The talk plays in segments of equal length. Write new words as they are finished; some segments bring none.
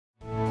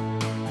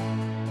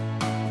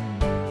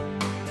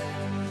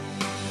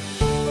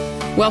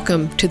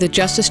Welcome to the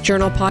Justice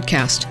Journal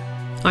podcast.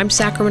 I'm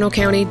Sacramento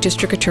County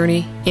District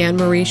Attorney Anne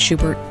Marie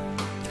Schubert.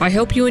 I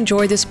hope you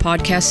enjoy this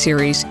podcast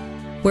series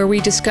where we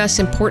discuss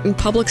important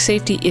public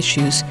safety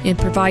issues and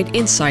provide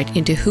insight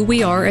into who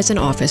we are as an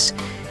office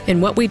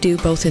and what we do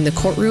both in the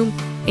courtroom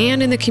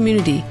and in the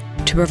community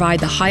to provide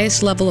the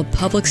highest level of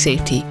public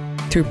safety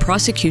through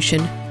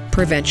prosecution,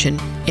 prevention,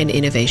 and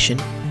innovation.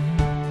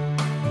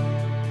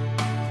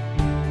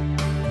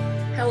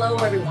 Hello,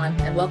 everyone,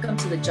 and welcome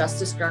to the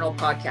Justice Journal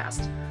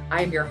podcast.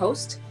 I am your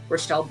host,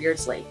 Rochelle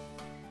Beardsley.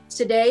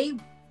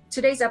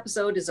 Today's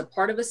episode is a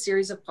part of a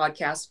series of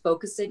podcasts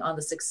focusing on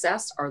the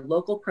success our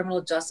local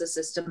criminal justice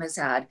system has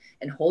had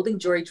in holding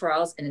jury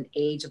trials in an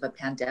age of a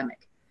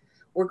pandemic.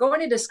 We're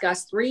going to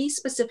discuss 3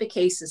 specific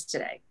cases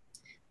today.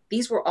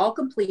 These were all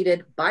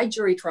completed by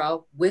jury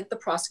trial with the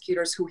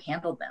prosecutors who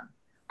handled them.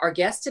 Our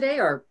guests today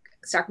are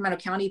Sacramento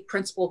County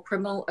Principal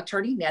Criminal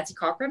Attorney Nancy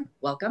Cochrane.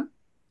 Welcome.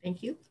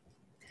 Thank you.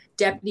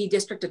 Deputy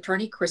District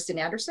Attorney Kristen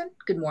Andersen.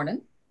 Good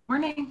morning.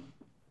 Morning.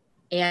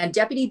 And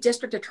Deputy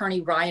District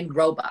Attorney Ryan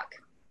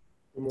Roebuck.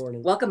 Good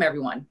morning. Welcome,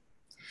 everyone.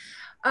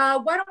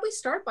 Why don't we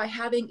start by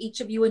having each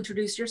of you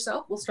introduce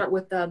yourself? We'll start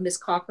with Ms.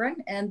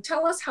 Cochrane and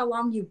tell us how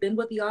long you've been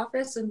with the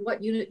office and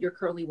what unit you're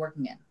currently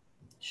working in.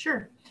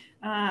 Sure.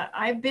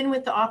 I've been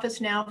with the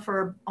office now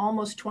for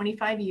almost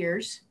 25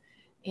 years,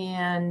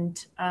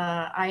 and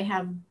I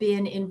have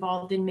been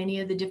involved in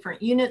many of the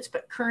different units,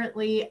 but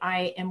currently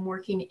I am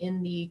working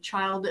in the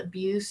child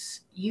abuse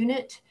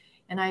unit,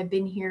 and I've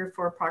been here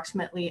for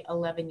approximately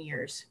 11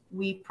 years.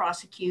 We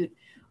prosecute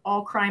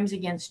all crimes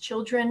against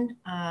children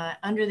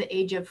under the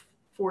age of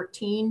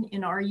 14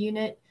 in our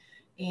unit,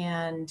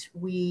 and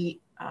we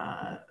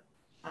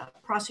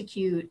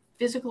prosecute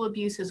physical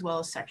abuse as well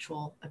as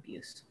sexual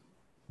abuse.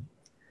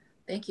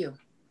 Thank you.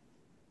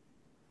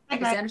 Hi,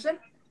 Ms. Andersen?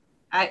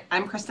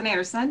 I'm Kristen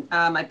Andersen.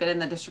 I've been in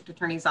the district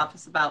attorney's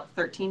office about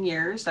 13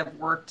 years. I've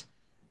worked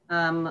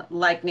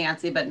like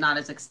Nancy, but not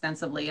as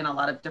extensively in a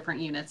lot of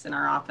different units in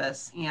our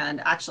office. And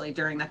actually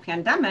during the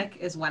pandemic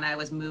is when I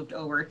was moved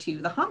over to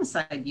the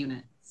homicide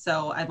unit.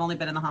 So I've only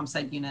been in the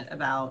homicide unit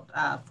about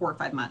 4 or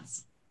 5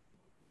 months.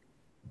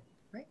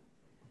 Right.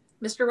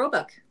 Mr.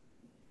 Roebuck.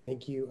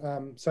 Thank you.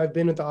 So I've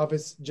been with the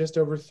office just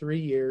over 3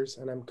 years,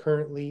 and I'm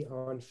currently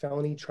on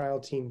Felony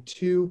Trial Team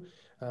 2,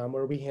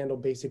 where we handle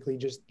basically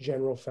just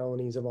general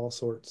felonies of all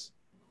sorts.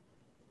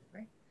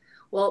 Right.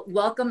 Well,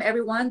 welcome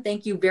everyone.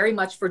 Thank you very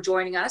much for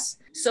joining us.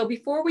 So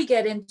before we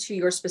get into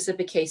your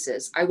specific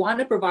cases, I want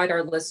to provide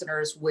our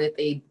listeners with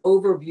an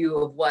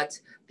overview of what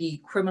the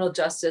criminal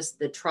justice,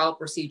 the trial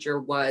procedure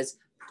was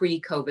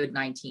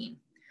pre-COVID-19.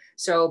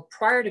 So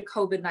prior to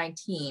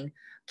COVID-19,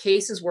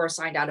 cases were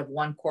assigned out of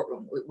one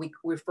courtroom. We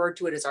refer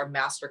to it as our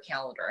master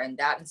calendar, and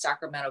that in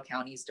Sacramento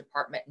County is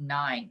Department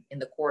 9 in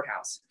the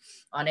courthouse.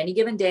 On any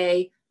given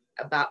day,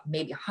 about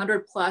maybe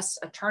 100 plus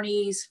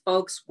attorneys,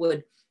 folks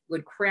would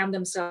cram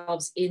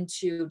themselves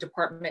into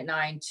Department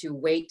 9 to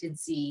wait and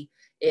see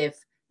if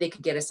they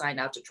could get assigned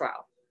out to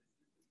trial.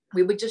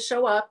 We would just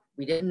show up.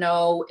 We didn't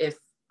know if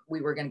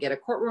we were going to get a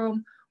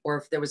courtroom or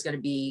if there was going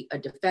to be a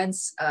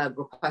defense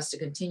request to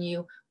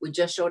continue. We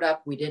just showed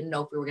up. We didn't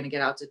know if we were going to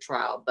get out to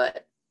trial,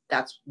 but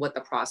that's what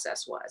the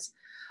process was.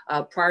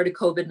 Prior to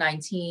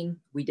COVID-19,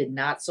 we did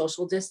not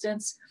social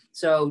distance.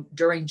 So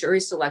during jury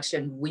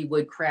selection, we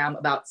would cram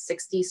about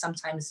 60,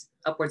 sometimes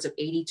upwards of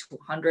 80 to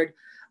 100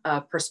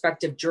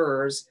 prospective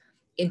jurors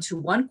into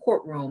one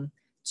courtroom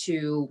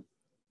to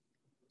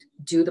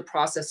do the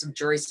process of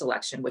jury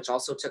selection, which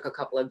also took a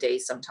couple of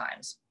days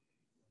sometimes.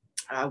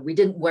 We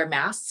didn't wear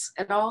masks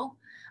at all.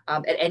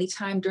 At any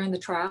time during the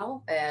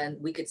trial,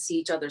 and we could see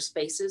each other's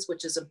faces,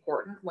 which is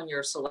important when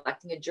you're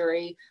selecting a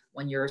jury,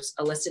 when you're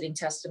eliciting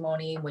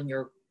testimony, when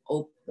you're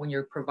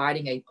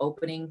providing an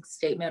opening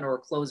statement or a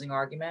closing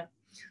argument.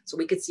 So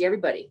we could see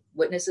everybody,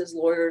 witnesses,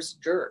 lawyers,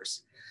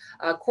 jurors.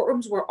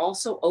 Courtrooms were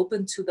also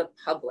open to the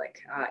public.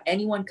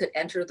 Anyone could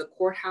enter the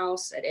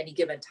courthouse at any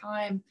given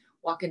time,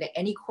 walk into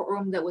any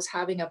courtroom that was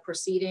having a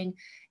proceeding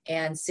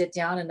and sit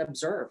down and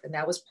observe. And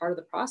that was part of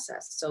the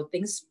process. So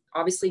things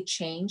obviously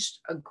changed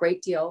a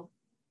great deal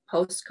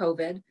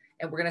post-COVID,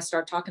 and we're going to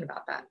start talking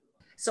about that.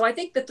 So I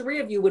think the 3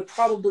 of you would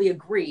probably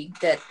agree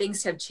that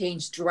things have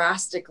changed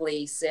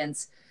drastically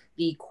since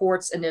the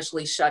courts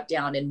initially shut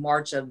down in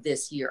March of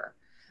this year.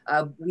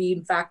 We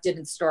in fact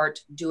didn't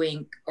start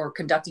doing or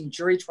conducting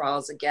jury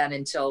trials again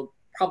until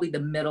probably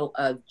the middle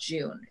of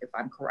June, if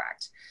I'm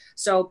correct.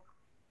 So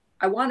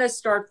I want to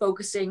start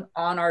focusing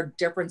on our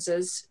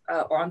differences,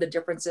 on the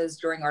differences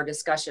during our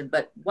discussion,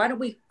 but why don't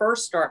we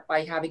first start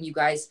by having you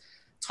guys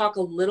talk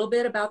a little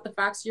bit about the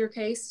facts of your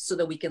case so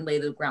that we can lay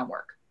the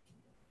groundwork.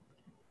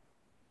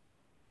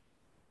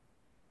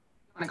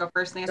 Want to go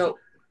first, Nancy? So,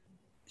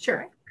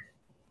 Sure.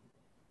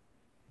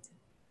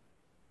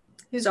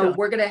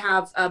 We're going to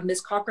have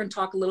Ms. Cochrane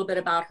talk a little bit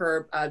about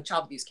her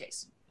child abuse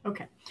case.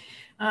 Okay.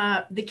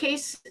 The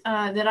case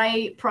that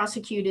I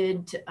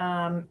prosecuted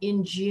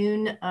in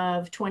June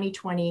of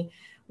 2020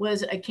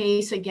 was a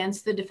case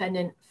against the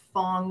defendant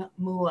Fong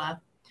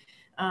Mua.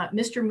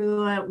 Mr.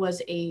 Mua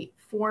was a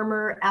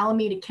former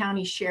Alameda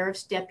County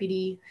Sheriff's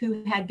deputy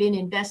who had been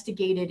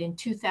investigated in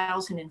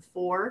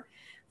 2004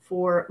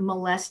 for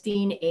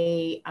molesting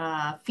a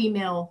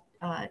female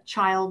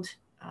child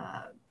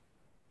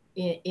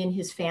in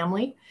his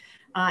family,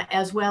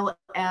 as well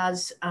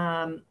as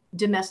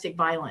domestic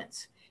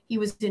violence. He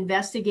was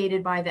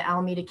investigated by the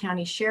Alameda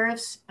County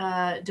Sheriff's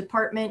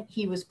Department.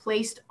 He was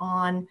placed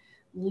on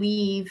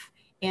leave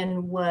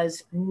and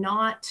was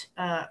not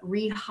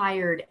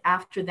rehired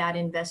after that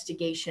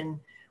investigation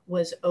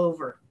was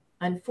over.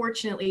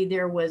 Unfortunately,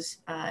 there was,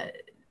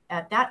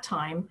 at that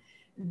time,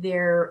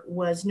 there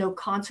was no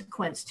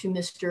consequence to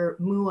Mr.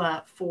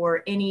 Mua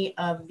for any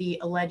of the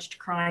alleged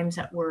crimes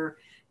that were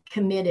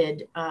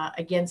committed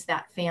against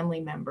that family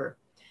member.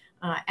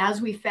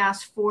 As we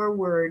fast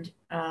forward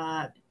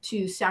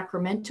to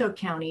Sacramento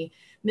County,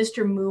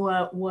 Mr.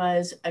 Mua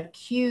was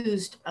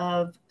accused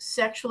of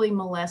sexually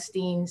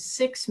molesting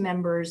 6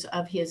 members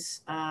of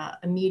his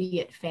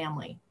immediate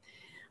family.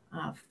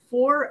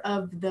 4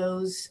 of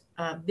those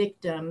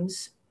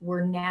victims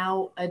were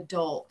now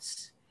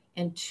adults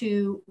and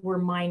 2 were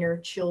minor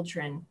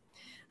children.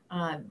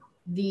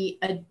 The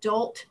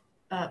adult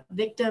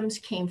victims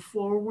came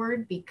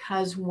forward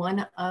because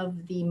one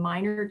of the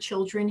minor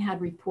children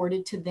had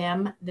reported to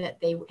them that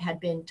they had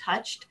been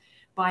touched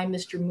by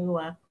Mr.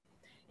 Mua.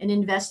 An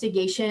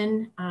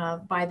investigation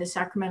by the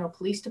Sacramento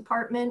Police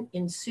Department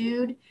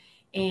ensued,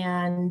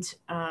 and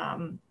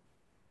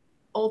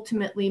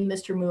ultimately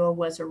Mr. Mua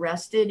was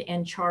arrested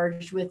and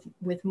charged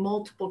with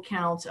multiple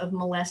counts of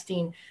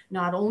molesting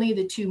not only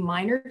the 2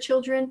 minor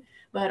children,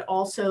 but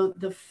also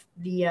the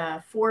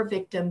 4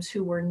 victims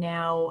who were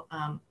now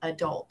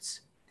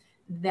adults.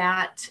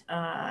 That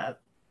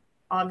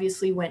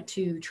obviously went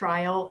to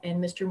trial,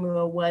 and Mr.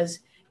 Mua was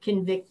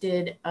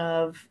convicted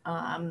of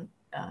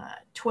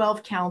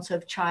 12 counts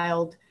of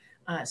child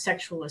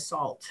sexual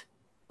assault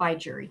by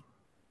jury.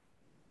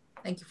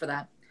 Thank you for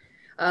that.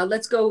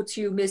 Let's go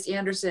to Ms.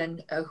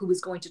 Andersen, who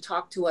is going to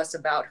talk to us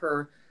about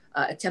her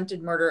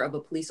attempted murder of a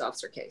police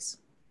officer case.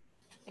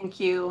 Thank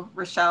you,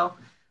 Rochelle.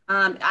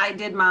 I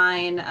did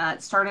mine,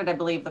 it started, I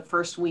believe, the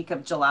first week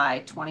of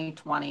July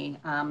 2020.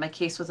 My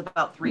case was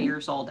about 3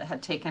 years old. It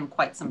had taken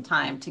quite some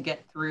time to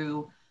get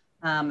through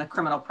the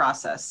criminal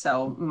process.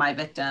 So my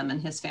victim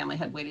and his family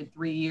had waited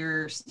 3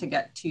 years to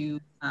get to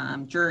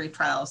jury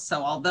trials.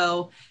 So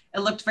although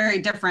it looked very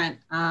different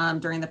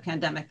during the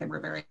pandemic, they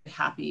were very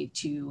happy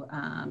to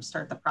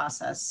start the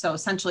process. So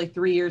essentially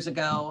 3 years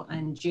ago,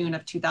 in June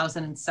of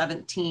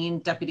 2017,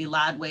 Deputy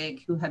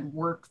Ladwig, who had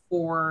worked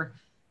for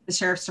the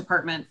Sheriff's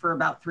Department for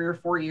about 3 or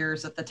 4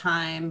 years at the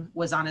time,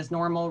 was on his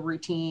normal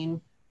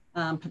routine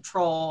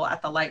patrol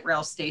at the light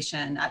rail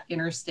station at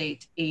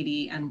Interstate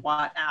 80 and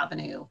Watt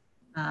Avenue.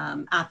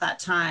 At that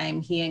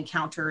time, he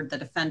encountered the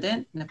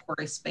defendant,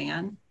 Nakori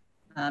Span.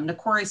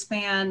 Nakori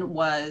Span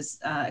was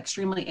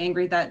extremely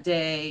angry that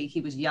day.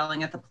 He was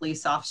yelling at the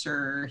police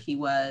officer. He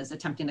was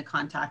attempting to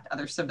contact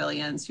other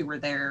civilians who were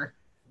there.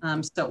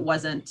 So it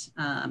wasn't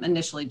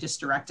initially just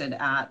directed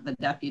at the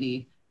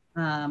deputy.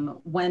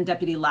 When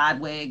Deputy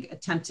Ladwig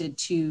attempted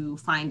to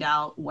find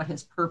out what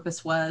his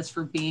purpose was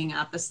for being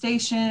at the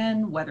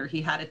station, whether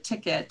he had a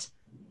ticket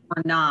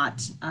or not,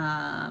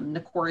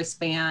 Nakori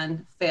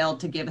Span failed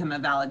to give him a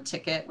valid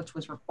ticket, which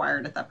was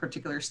required at that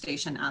particular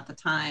station at the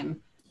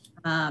time.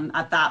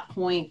 At that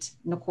point,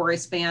 Nakori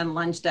Span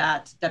lunged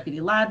at Deputy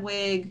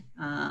Ladwig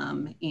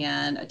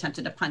and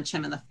attempted to punch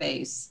him in the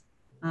face.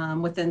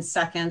 Within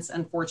seconds,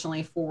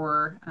 unfortunately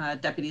for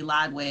Deputy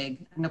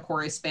Ladwig,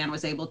 Nakori Span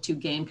was able to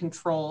gain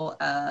control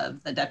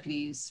of the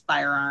deputy's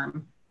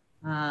firearm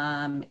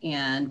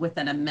and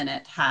within a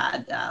minute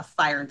had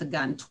fired the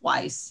gun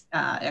twice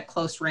at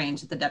close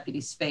range at the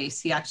deputy's face.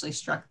 He actually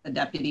struck the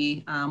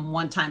deputy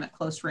one time at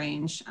close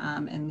range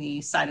in the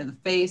side of the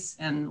face,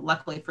 and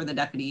luckily for the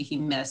deputy, he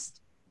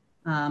missed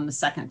the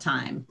second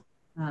time.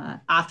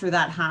 After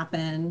that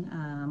happened,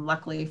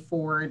 luckily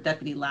for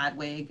Deputy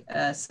Ladwig,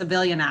 a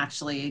civilian,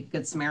 actually,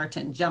 Good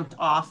Samaritan, jumped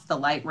off the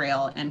light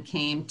rail and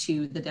came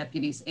to the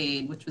deputy's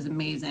aid, which was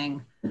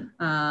amazing.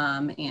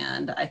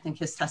 And I think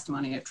his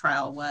testimony at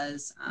trial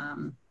was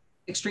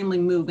extremely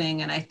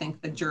moving. And I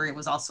think the jury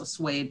was also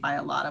swayed by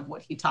a lot of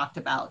what he talked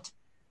about.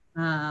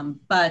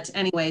 But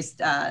anyways,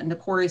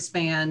 Nakori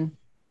Span,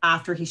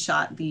 after he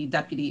shot the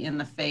deputy in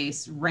the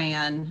face,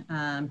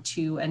 ran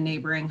to a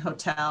neighboring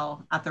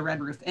hotel at the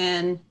Red Roof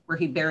Inn, where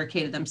he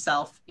barricaded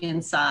himself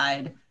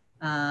inside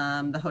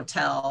the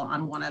hotel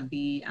on one of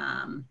the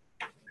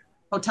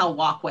hotel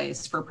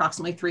walkways for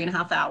approximately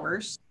 3.5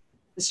 hours.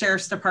 The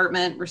Sheriff's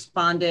Department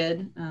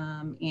responded,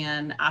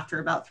 and after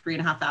about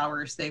 3.5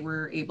 hours, they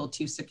were able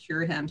to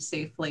secure him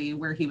safely,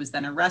 where he was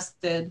then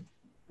arrested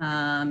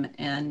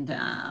and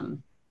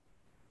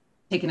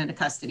taken into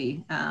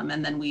custody.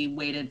 And then we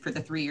waited for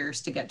the 3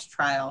 years to get to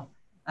trial.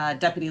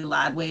 Deputy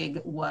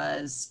Ladwig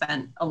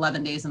spent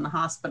 11 days in the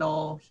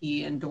hospital.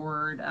 He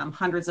endured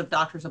hundreds of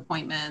doctor's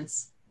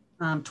appointments.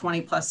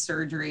 20 plus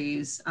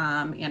surgeries,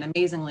 and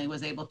amazingly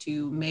was able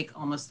to make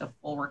almost a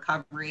full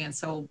recovery. And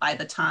so by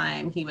the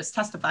time he was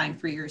testifying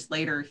 3 years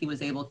later, he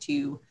was able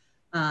to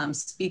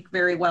speak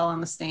very well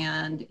on the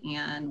stand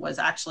and was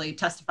actually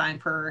testifying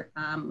for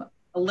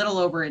a little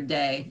over a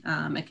day.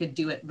 It could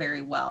do it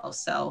very well.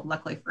 So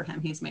luckily for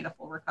him, he's made a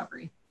full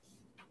recovery.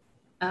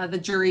 The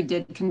jury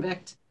did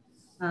convict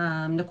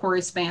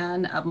Nokori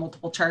Span of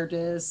multiple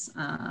charges,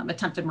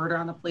 attempted murder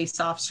on a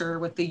police officer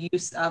with the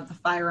use of the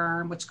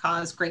firearm, which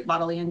caused great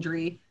bodily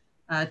injury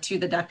to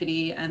the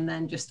deputy, and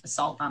then just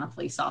assault on a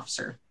police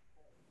officer.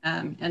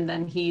 And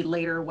then he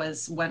later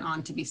went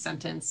on to be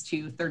sentenced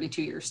to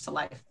 32 years to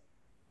life.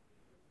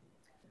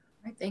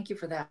 All right, thank you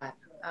for that.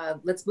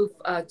 Let's move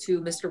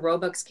to Mr.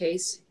 Roebuck's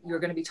case. You're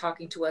going to be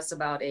talking to us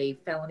about a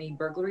felony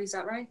burglary, is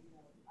that right?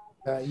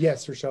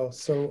 Yes, Rochelle.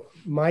 So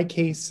my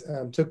case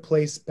took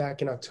place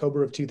back in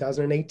October of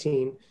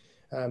 2018.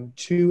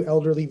 Two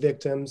elderly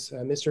victims,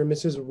 Mr. and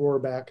Mrs.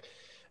 Roebuck,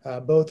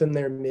 both in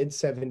their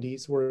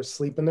mid-70s, were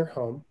asleep in their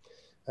home.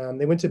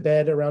 They went to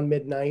bed around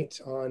midnight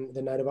on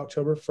the night of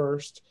October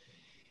 1st.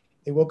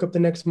 They woke up the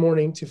next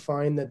morning to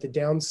find that the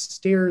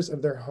downstairs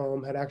of their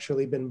home had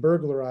actually been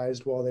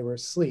burglarized while they were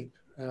asleep.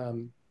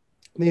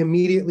 They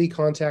immediately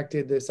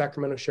contacted the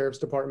Sacramento Sheriff's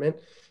Department,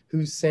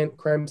 who sent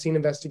crime scene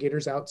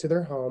investigators out to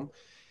their home.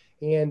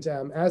 And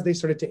as they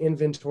started to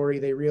inventory,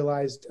 they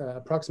realized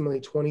approximately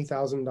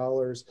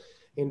 $20,000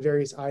 in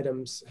various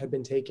items had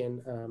been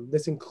taken.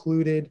 This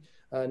included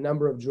a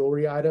number of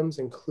jewelry items,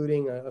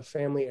 including a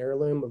family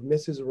heirloom of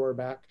Mrs.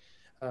 Roebuck,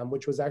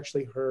 which was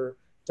actually her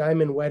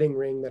diamond wedding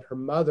ring that her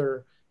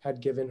mother had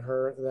given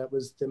her. That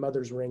was the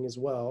mother's ring as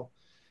well.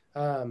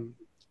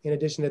 In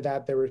addition to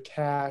that, there were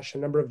cash, a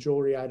number of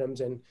jewelry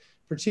items, and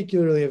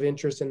particularly of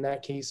interest in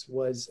that case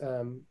was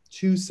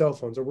two cell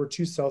phones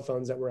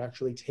that were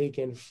actually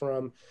taken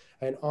from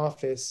an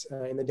office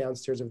in the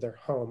downstairs of their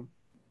home.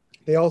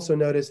 They also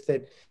noticed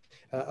that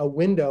a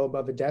window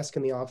above a desk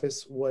in the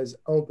office was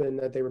open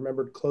that they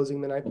remembered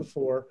closing the night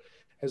before,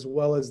 as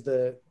well as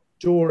the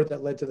door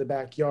that led to the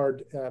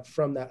backyard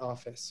from that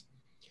office.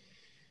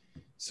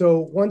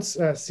 So once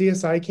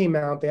CSI came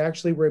out, they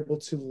actually were able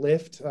to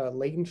lift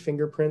latent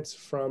fingerprints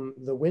from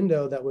the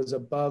window that was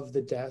above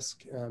the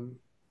desk.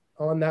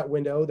 On that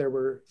window, there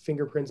were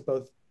fingerprints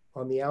both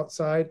on the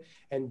outside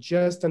and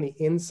just on the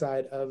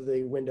inside of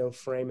the window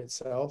frame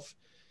itself.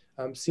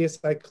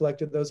 CSI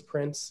collected those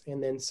prints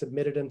and then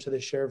submitted them to the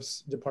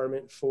Sheriff's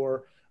Department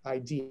for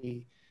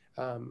ID.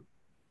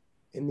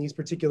 In these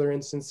particular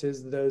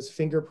instances, those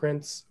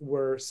fingerprints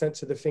were sent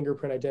to the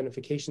fingerprint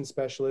identification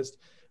specialist,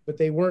 but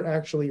they weren't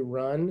actually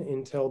run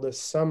until the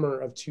summer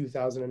of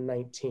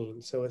 2019.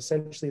 So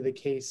essentially the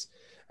case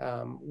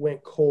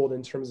went cold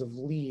in terms of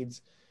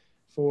leads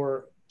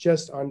for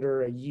just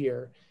under a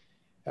year.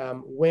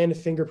 When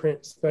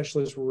fingerprint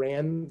specialists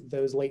ran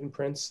those latent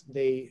prints,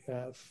 they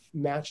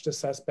matched a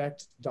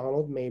suspect,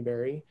 Donald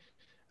Mayberry.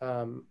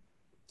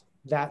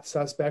 That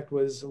suspect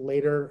was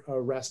later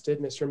arrested.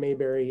 Mr.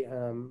 Mayberry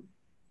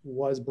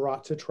was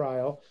brought to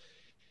trial.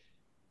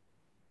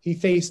 He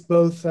faced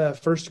both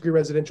first-degree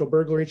residential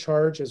burglary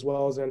charge as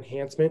well as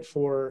enhancement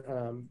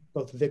for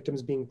both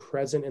victims being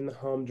present in the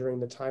home during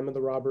the time of the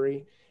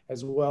robbery,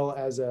 as well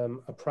as a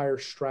prior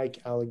strike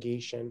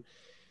allegation.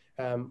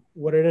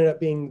 What ended up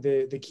being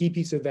the key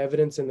piece of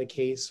evidence in the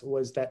case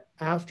was that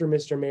after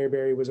Mr.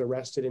 Mayberry was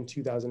arrested in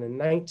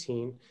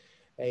 2019,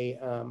 a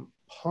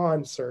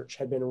pawn search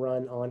had been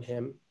run on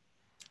him,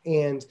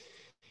 and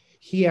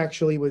he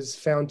actually was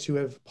found to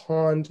have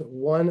pawned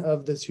one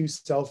of the two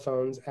cell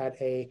phones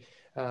at a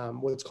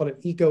what's called an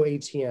eco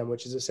ATM,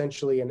 which is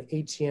essentially an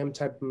ATM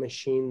type of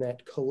machine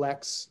that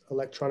collects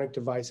electronic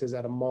devices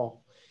at a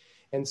mall.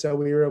 And so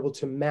we were able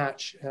to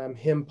match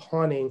him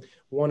pawning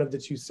one of the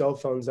two cell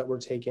phones that were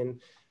taken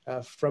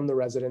from the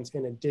residence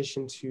in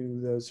addition to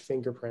those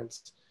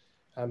fingerprints.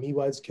 He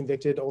was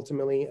convicted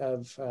ultimately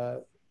of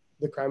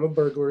the crime of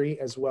burglary,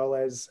 as well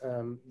as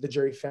the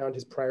jury found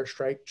his prior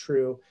strike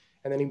true,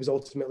 and then he was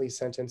ultimately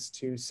sentenced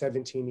to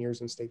 17 years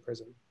in state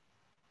prison.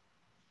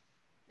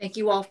 Thank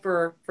you all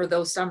for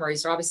those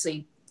summaries. They're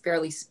obviously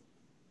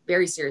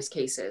very serious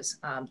cases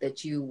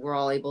that you were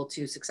all able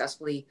to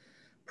successfully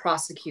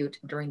prosecute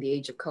during the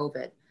age of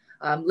COVID.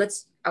 I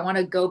want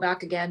to go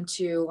back again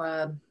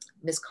to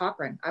Ms.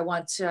 Cochrane.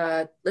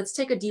 Let's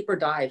take a deeper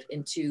dive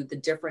into the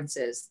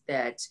differences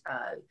that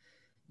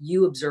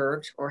you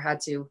observed or had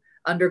to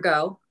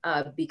undergo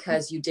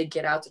because you did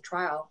get out to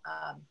trial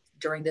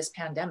during this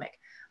pandemic.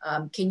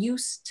 Can you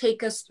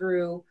take us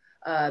through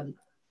the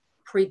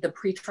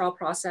pretrial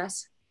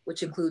process,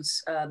 which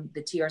includes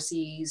the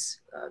TRCs,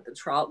 the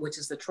trial, which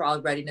is the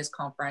Trial Readiness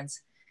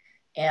Conference,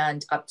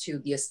 and up to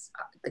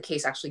the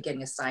case actually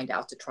getting assigned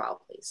out to trial,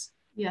 please?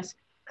 Yes.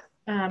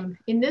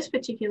 In this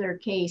particular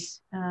case,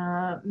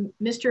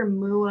 Mr.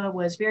 Mua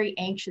was very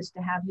anxious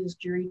to have his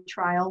jury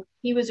trial.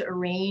 He was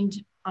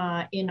arraigned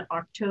in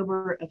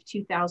October of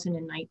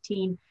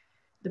 2019.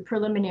 The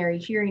preliminary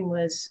hearing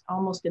was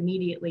almost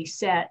immediately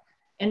set.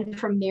 And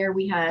from there,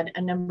 we had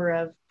a number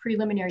of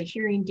preliminary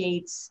hearing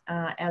dates,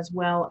 as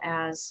well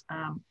as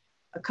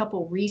a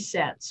couple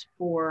resets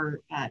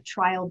for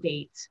trial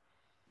dates.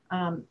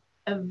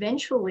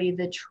 Eventually,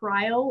 the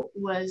trial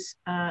was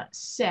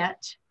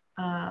set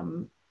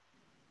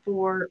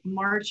for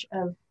March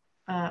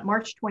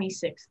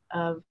 26th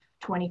of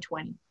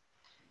 2020.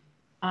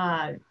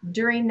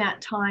 During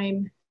that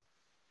time,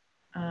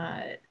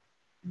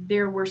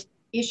 there were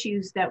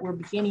issues that were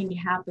beginning to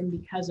happen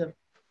because of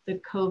the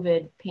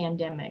COVID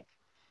pandemic.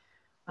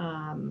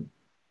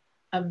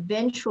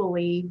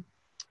 Eventually,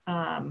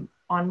 on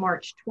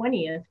March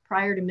 20th,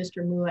 prior to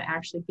Mr. Mua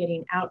actually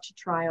getting out to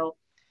trial,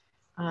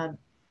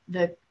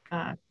 the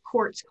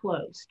courts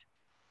closed.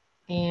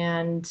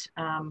 And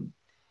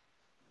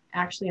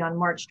actually on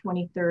March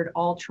 23rd,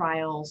 all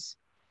trials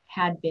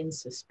had been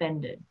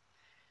suspended.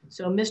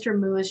 So Mr.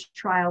 Mua's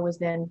trial was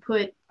then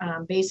put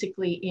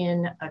basically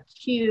in a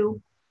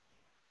queue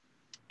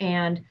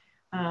and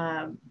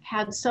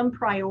had some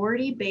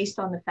priority based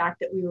on the fact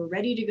that we were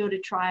ready to go to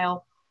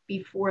trial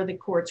before the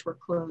courts were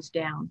closed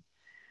down.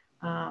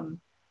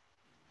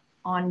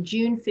 On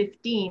June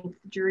 15th,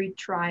 jury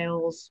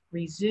trials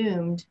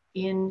resumed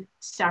in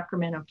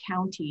Sacramento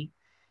County.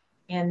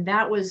 And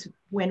that was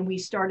when we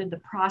started the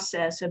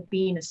process of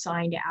being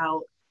assigned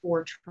out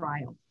for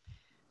trial.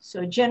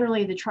 So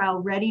generally the trial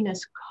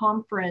readiness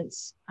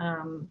conference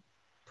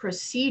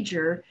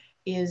procedure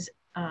is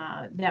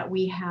that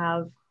we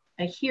have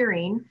a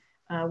hearing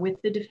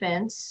with the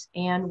defense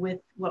and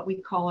with what we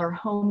call our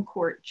home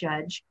court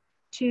judge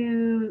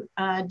to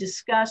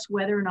discuss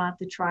whether or not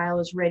the trial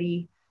is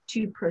ready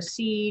to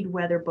proceed,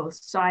 whether both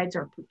sides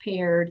are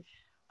prepared.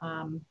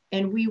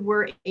 And we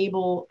were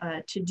able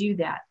to do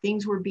that.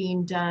 Things were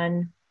being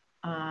done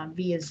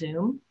via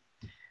Zoom.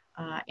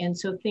 And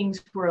so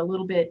things were a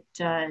little bit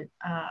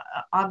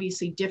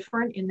obviously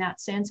different in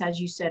that sense. As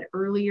you said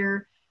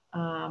earlier,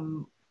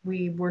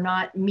 we were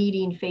not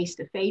meeting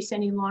face-to-face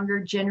any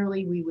longer.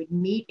 Generally, we would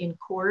meet in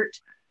court,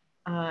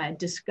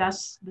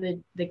 discuss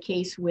the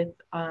case with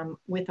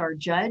our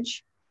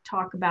judge,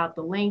 talk about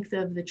the length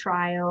of the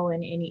trial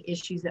and any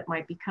issues that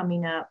might be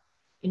coming up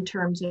in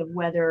terms of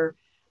whether,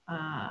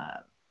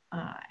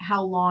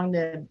 how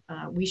long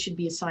we should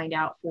be assigned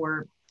out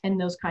for, and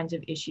those kinds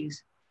of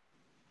issues.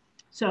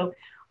 So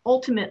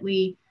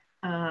ultimately,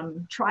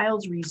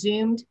 trials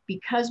resumed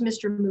because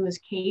Mr. Mua's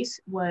case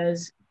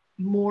was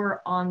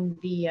more on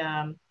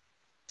the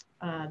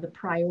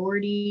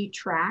priority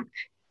track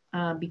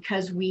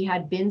because we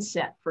had been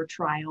set for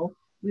trial.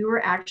 We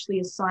were actually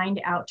assigned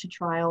out to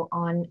trial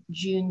on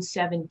June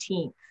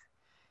 17th.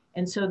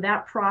 And so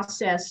that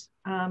process,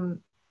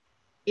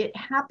 it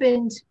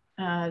happened,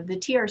 the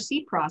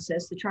TRC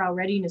process, the Trial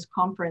Readiness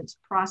Conference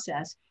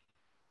process,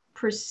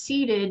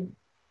 proceeded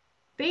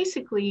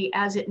basically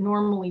as it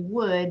normally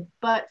would,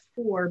 but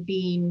for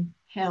being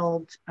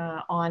held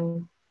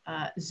on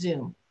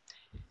Zoom.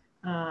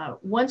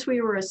 Once we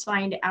were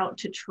assigned out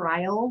to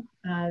trial,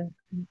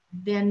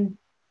 then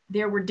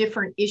there were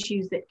different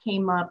issues that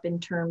came up in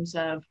terms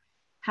of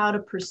how to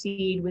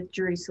proceed with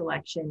jury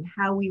selection,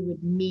 how we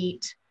would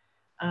meet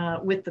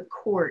with the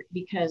court,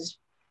 because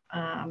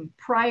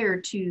prior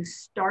to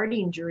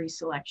starting jury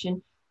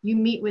selection, you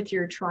meet with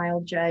your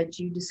trial judge,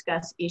 you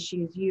discuss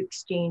issues, you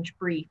exchange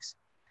briefs.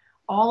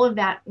 All of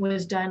that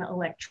was done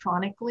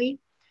electronically.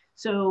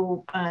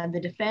 So the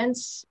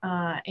defense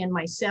and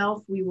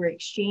myself, we were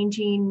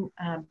exchanging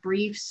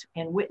briefs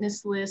and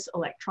witness lists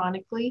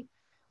electronically.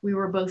 We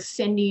were both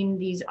sending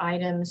these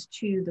items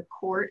to the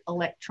court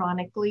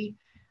electronically.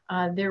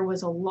 There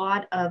was a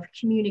lot of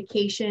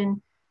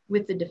communication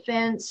with the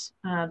defense,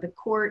 the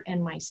court,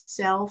 and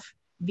myself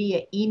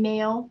via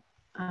email.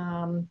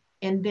 And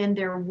then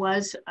there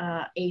was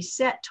a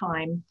set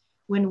time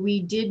when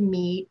we did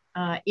meet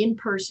in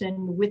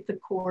person with the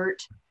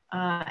court.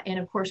 And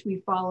of course, we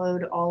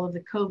followed all of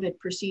the COVID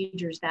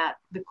procedures that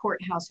the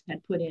courthouse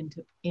had put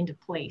into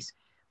place.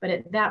 But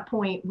at that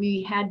point,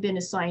 we had been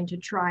assigned to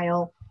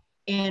trial,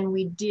 and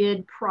we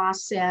did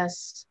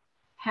process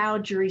how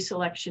jury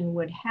selection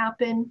would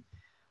happen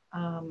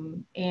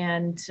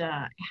and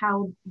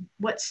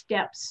what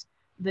steps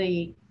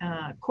the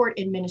court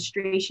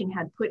administration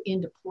had put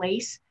into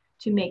place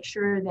to make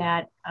sure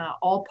that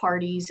all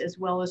parties, as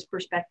well as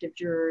prospective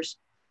jurors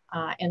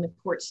and the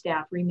court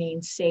staff,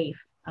 remain safe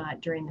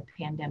during the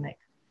pandemic.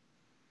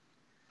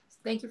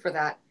 Thank you for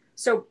that.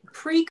 So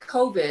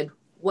pre-COVID,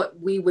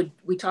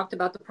 we talked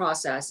about the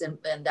process, and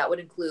that would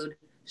include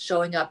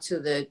showing up to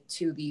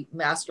the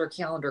master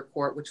calendar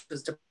court, which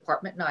was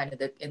Department 9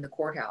 in the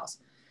courthouse,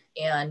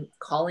 and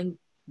calling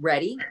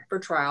ready for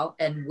trial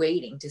and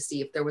waiting to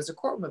see if there was a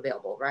courtroom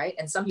available, right?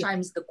 And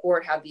sometimes the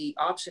court had the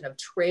option of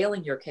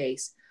trailing your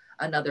case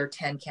another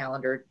 10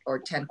 calendar or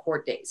 10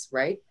 court days,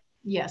 right?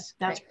 Yes,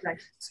 that's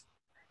correct.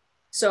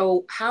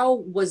 So how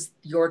was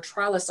your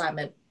trial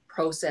assignment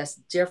process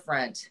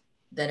different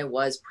than it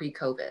was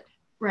pre-COVID?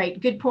 Right,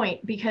 good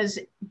point. Because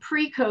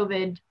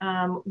pre-COVID,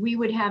 we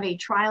would have a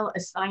trial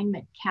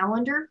assignment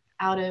calendar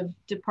out of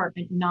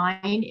Department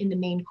 9 in the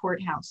main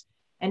courthouse.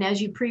 And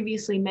as you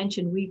previously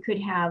mentioned, we could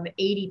have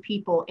 80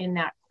 people in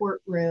that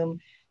courtroom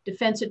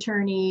defense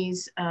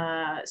attorneys,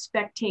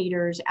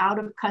 spectators, out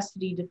of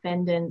custody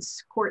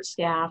defendants, court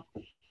staff.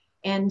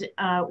 And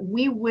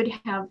we would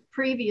have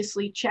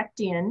previously checked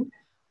in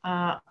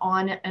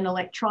on an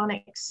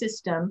electronic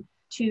system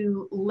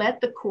to let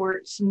the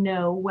courts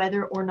know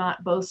whether or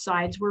not both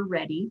sides were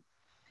ready.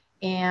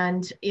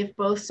 And if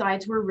both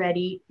sides were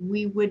ready,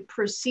 we would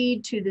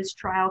proceed to this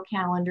trial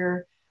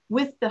calendar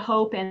with the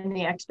hope and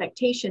the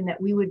expectation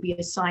that we would be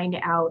assigned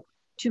out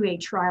to a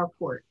trial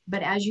court.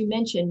 But as you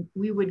mentioned,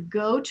 we would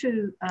go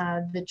to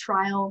the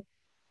trial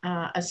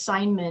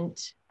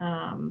assignment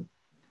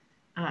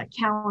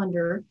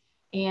calendar,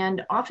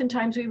 and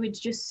oftentimes we would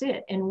just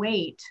sit and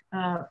wait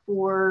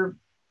for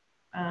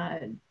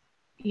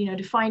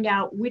to find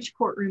out which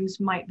courtrooms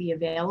might be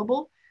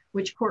available,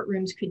 which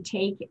courtrooms could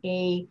take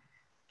a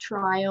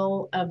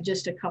trial of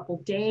just a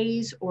couple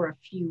days or a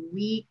few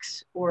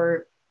weeks,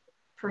 or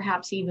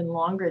perhaps even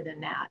longer than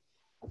that.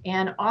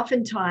 And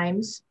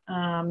oftentimes,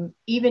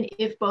 even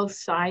if both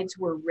sides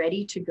were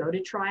ready to go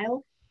to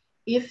trial,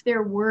 if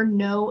there were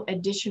no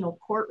additional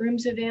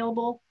courtrooms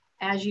available,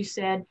 as you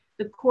said,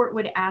 the court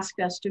would ask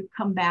us to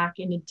come back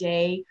in a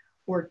day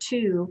or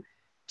two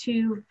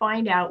to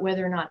find out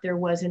whether or not there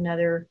was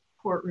another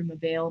courtroom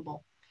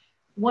available.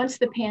 Once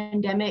the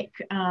pandemic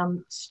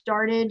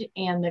started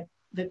and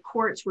the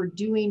courts were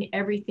doing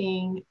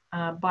everything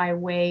by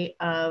way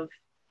of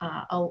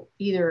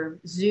either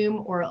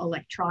Zoom or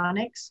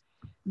electronics,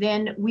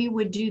 then we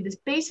would do this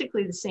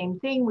basically the same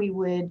thing. We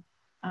would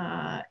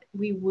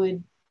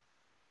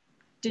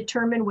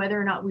determine whether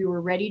or not we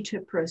were ready to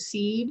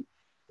proceed.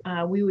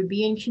 We would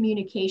be in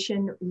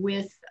communication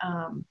with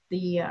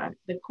the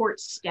court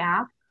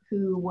staff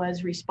who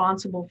was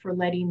responsible for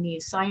letting the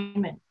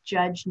assignment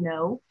judge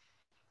know.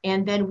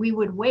 And then we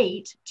would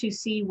wait to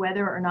see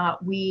whether or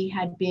not we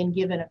had been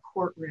given a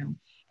courtroom.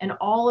 And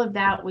all of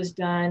that was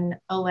done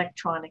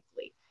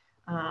electronically.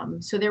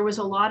 So there was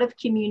a lot of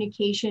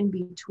communication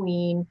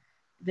between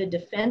the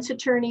defense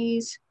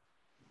attorneys,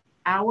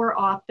 our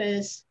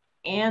office,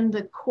 and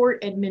the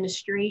court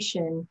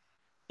administration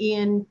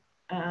in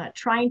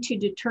trying to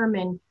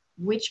determine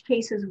which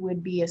cases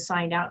would be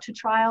assigned out to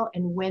trial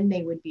and when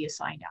they would be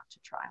assigned out to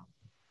trial.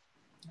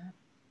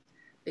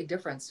 Big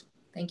difference.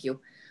 Thank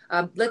you.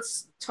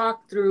 Let's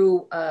talk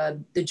through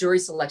the jury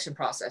selection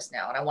process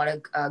now. And I want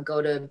to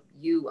go to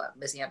you,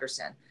 Ms.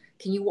 Andersen.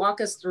 Can you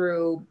walk us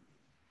through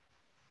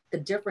the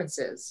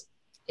differences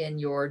in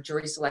your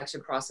jury selection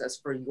process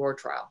for your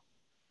trial?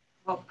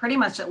 Well, pretty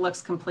much it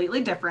looks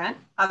completely different,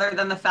 other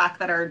than the fact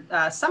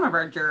that some of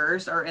our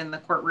jurors are in the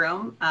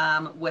courtroom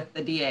with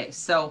the DA.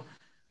 So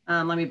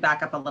let me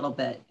back up a little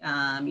bit.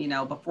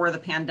 Before the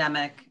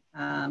pandemic,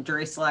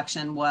 jury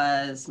selection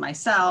was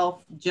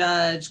myself,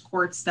 judge,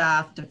 court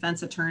staff,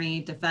 defense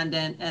attorney,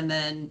 defendant, and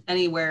then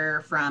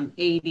anywhere from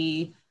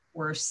 80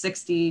 or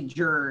 60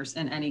 jurors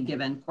in any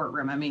given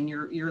courtroom. I mean,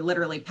 you're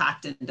literally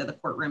packed into the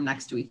courtroom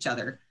next to each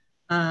other.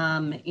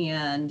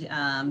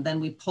 Then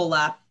we pull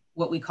up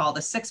what we call the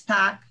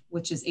 6-pack,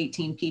 which is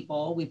 18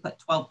 people. We put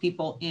 12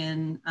 people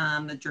in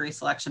the jury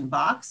selection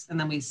box, and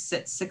then we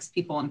sit 6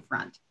 people in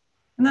front.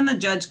 And then the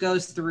judge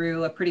goes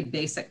through a pretty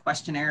basic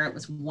questionnaire. It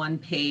was 1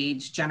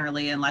 page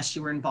generally, unless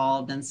you were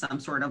involved in some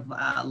sort of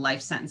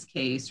life sentence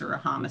case or a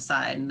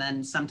homicide. And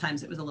then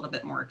sometimes it was a little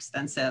bit more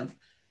extensive.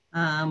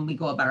 We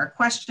go about our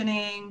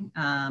questioning.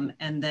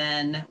 And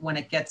then when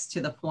it gets to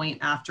the point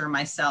after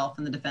myself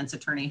and the defense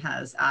attorney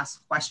has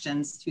asked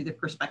questions to the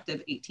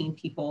prospective 18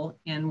 people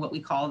in what we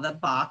call the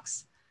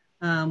box,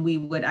 we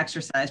would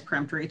exercise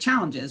peremptory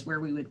challenges where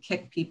we would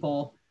kick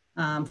people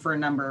for a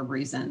number of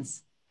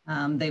reasons.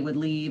 They would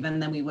leave, and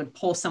then we would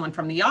pull someone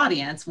from the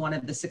audience, one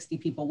of the 60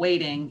 people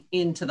waiting,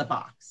 into the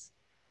box.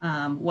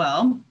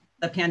 Well,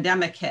 the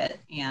pandemic hit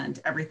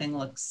and everything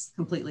looks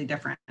completely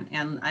different.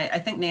 And I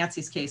think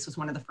Nancy's case was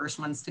one of the first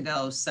ones to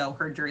go. So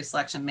her jury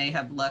selection may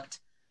have looked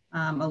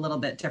a little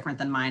bit different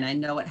than mine. I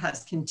know it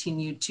has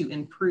continued to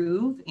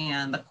improve,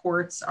 and the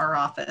courts, our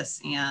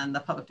office, and the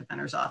public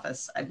defender's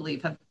office, I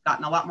believe, have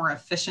gotten a lot more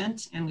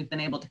efficient, and we've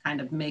been able to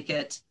kind of make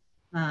it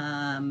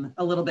a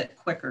little bit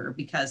quicker,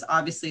 because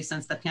obviously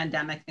since the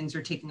pandemic, things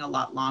are taking a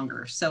lot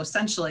longer. So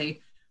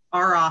essentially,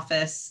 our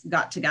office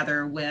got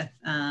together with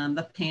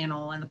the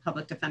panel and the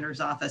public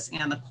defender's office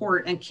and the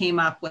court and came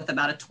up with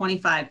about a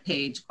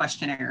 25-page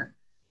questionnaire.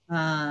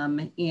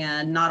 And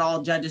not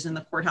all judges in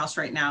the courthouse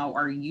right now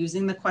are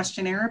using the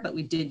questionnaire, but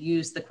we did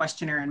use the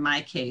questionnaire in my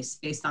case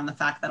based on the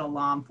fact that a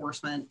law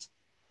enforcement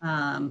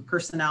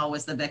personnel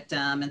was the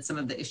victim and some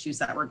of the issues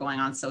that were going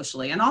on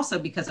socially. And also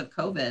because of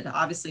COVID,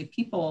 obviously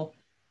people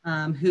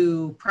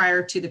who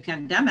prior to the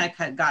pandemic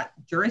had got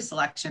jury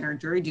selection or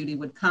jury duty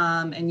would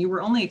come, and you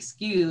were only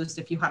excused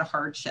if you had a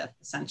hardship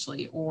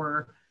essentially,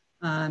 or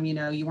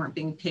you weren't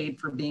being paid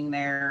for being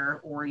there,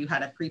 or you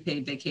had a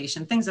prepaid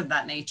vacation, things of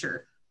that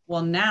nature.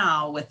 Well,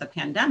 now with the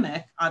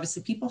pandemic,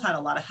 obviously people had a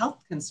lot of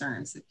health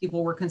concerns.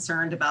 People were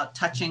concerned about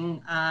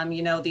touching,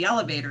 the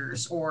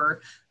elevators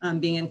or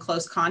being in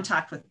close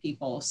contact with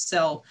people.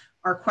 So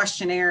our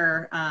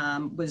questionnaire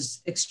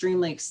was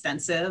extremely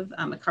extensive.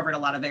 It covered a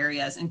lot of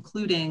areas,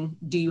 including,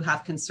 do you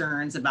have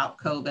concerns about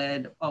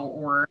COVID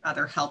or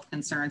other health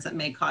concerns that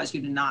may cause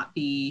you to not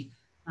be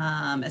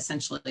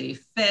essentially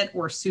fit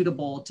or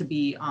suitable to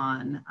be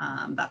on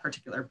that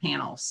particular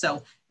panel.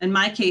 So in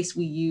my case,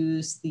 we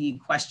used the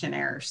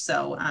questionnaire.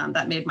 So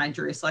that made my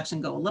jury selection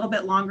go a little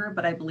bit longer,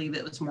 but I believe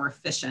it was more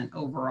efficient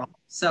overall.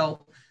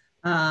 So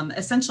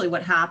essentially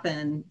what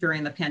happened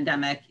during the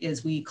pandemic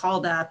is we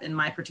called up, in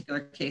my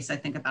particular case, I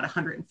think about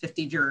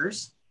 150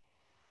 jurors.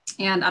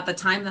 And at the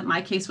time that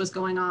my case was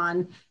going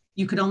on,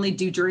 you could only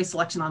do jury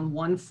selection on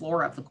one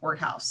floor of the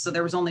courthouse. So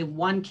there was only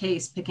one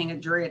case picking a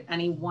jury at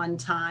any one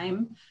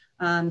time,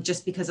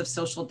 just because of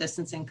social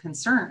distancing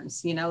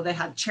concerns. You know, they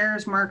had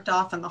chairs marked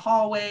off in the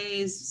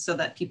hallways so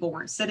that people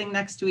weren't sitting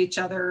next to each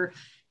other.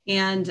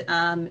 And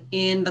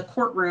in the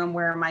courtroom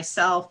where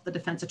myself, the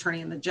defense attorney,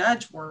 and the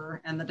judge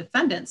were, and the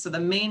defendant, so the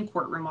main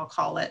courtroom, I'll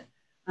call it,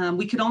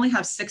 we could only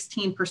have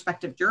 16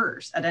 prospective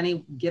jurors at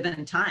any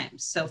given time.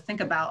 So think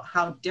about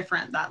how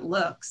different that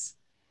looks.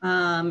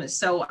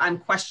 So I'm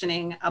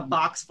questioning a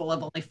box full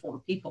of only 4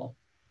 people,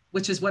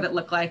 which is what it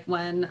looked like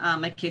when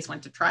my case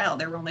went to trial.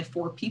 There were only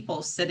 4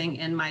 people sitting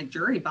in my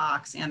jury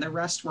box, and the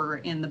rest were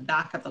in the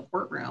back of the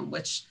courtroom,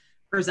 which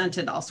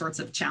presented all sorts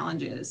of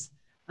challenges.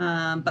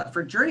 But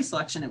for jury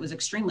selection, it was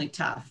extremely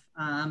tough.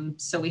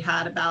 So we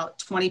had about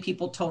 20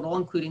 people total,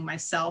 including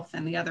myself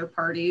and the other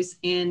parties,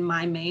 in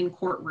my main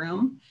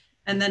courtroom.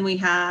 And then we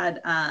had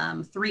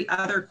 3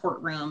 other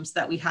courtrooms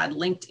that we had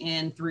linked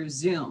in through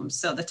Zoom.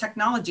 So the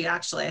technology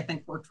actually, I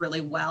think, worked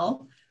really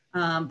well,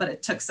 but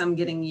it took some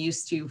getting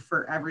used to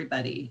for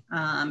everybody.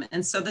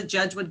 And so the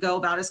judge would go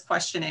about his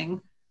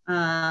questioning.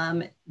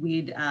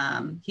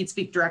 He'd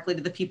speak directly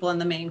to the people in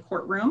the main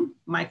courtroom,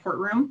 my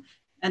courtroom,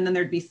 and then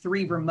there'd be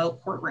 3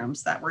 remote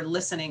courtrooms that were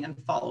listening and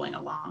following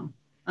along.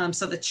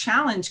 So the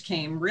challenge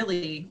came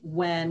really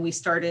when we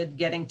started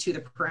getting to the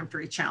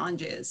peremptory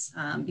challenges,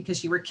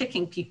 because you were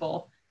kicking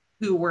people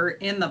who were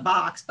in the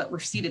box but were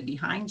seated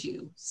behind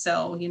you.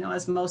 So, you know,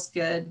 as most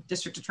good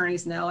district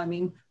attorneys know, I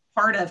mean,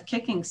 part of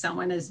kicking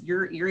someone is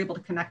you're able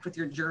to connect with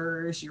your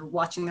jurors, you're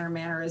watching their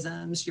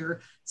mannerisms,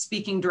 you're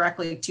speaking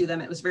directly to them.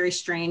 It was very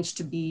strange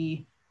to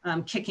be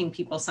kicking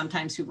people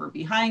sometimes who were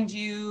behind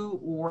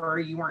you, or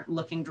you weren't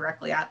looking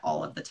directly at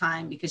all of the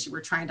time because you were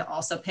trying to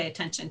also pay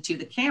attention to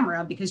the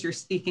camera because you're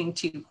speaking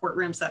to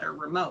courtrooms that are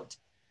remote.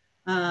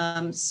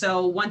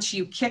 So once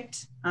you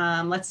kicked,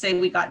 let's say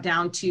we got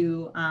down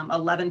to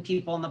 11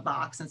 people in the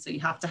box, and so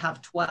you have to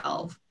have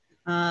 12.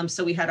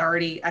 So we had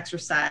already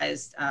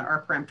exercised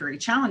our peremptory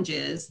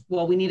challenges.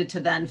 Well, we needed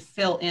to then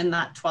fill in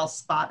that 12th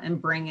spot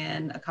and bring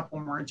in a couple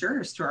more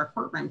jurors to our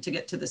courtroom to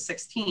get to the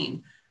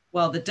 16.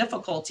 Well, the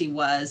difficulty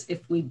was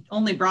if we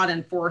only brought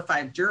in 4 or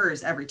 5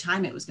 jurors every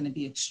time, it was going to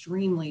be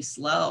extremely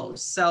slow.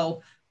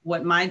 So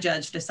what my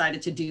judge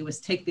decided to do was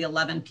take the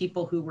 11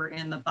 people who were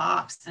in the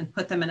box and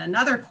put them in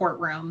another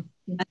courtroom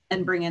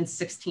and bring in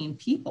 16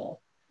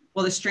 people.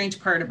 Well, the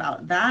strange part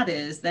about that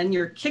is then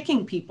you're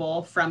kicking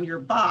people from your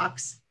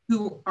box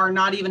who are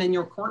not even in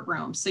your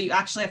courtroom. So you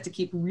actually have to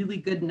keep really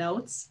good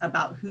notes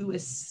about who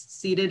is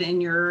seated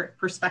in your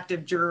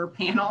prospective juror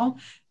panel,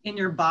 in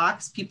your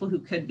box, people who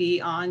could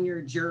be on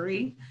your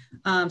jury.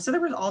 So there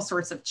were all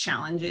sorts of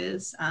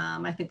challenges.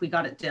 I think we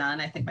got it done.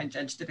 I think my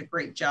judge did a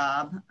great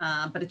job,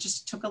 but it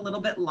just took a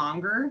little bit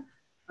longer.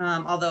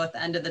 Although at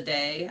the end of the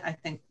day, I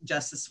think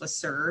justice was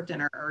served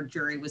and our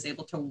jury was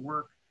able to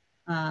work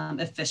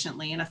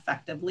efficiently and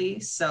effectively.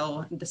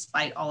 So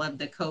despite all of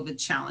the COVID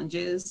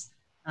challenges,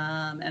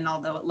 and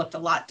although it looked a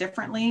lot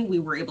differently, we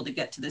were able to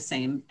get to the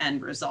same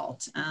end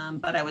result.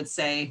 But I would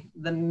say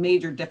the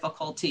major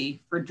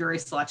difficulty for jury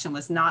selection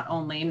was not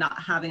only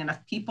not having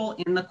enough people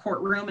in the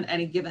courtroom at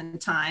any given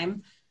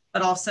time,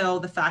 but also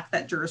the fact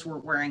that jurors were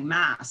wearing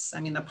masks. I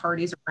mean, the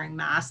parties are wearing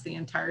masks the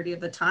entirety of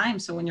the time.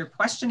 So when you're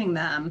questioning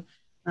them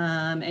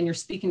and you're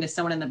speaking to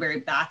someone in the very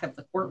back of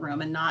the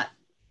courtroom and not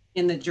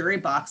in the jury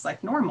box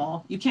like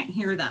normal, you can't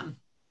hear them.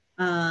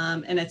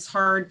 And it's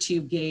hard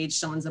to gauge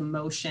someone's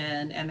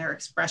emotion and their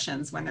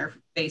expressions when their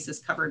face is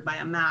covered by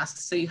a mask.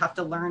 So you have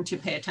to learn to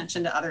pay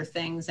attention to other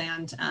things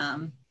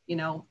and, you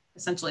know,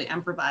 essentially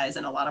improvise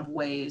in a lot of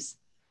ways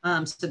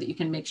so that you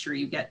can make sure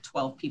you get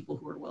 12 people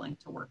who are willing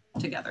to work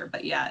together.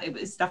 But yeah, it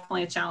was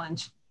definitely a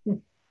challenge.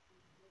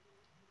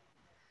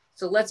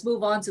 So let's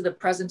move on to the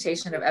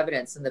presentation of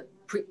evidence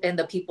in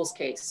the people's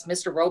case.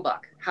 Mr.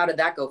 Roebuck, how did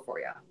that go for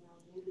you?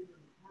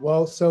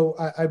 Well, so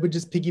I would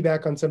just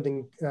piggyback on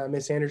something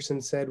Ms.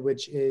 Andersen said,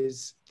 which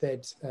is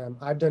that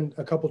I've done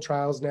a couple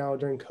trials now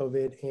during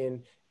COVID,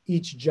 and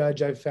each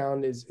judge I've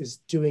found is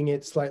doing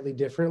it slightly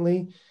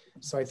differently.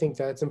 So I think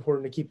that's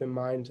important to keep in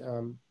mind.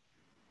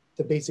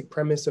 The basic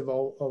premise of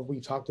all of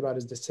we've talked about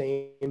is the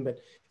same, but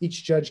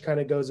each judge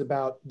kind of goes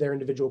about their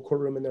individual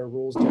courtroom and their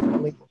rules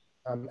differently,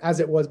 as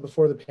it was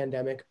before the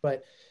pandemic.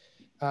 But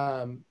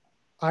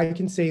I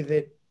can say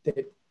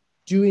that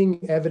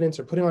doing evidence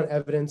or putting on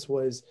evidence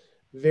was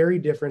very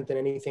different than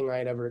anything I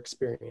had ever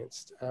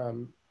experienced.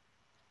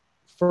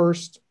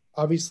 First,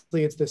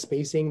 obviously, it's the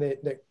spacing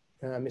that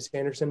Ms.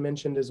 Andersen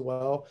mentioned as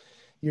well.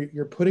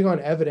 You're putting on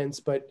evidence,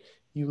 but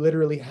you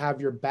literally have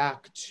your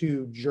back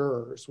to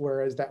jurors,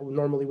 whereas that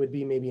normally would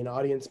be maybe an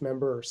audience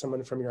member or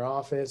someone from your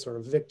office or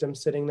a victim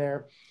sitting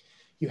there.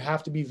 You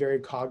have to be very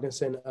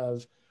cognizant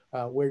of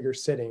where you're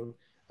sitting.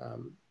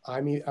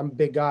 I'm a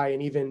big guy,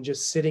 and even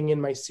just sitting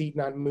in my seat,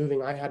 not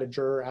moving, I had a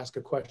juror ask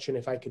a question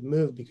if I could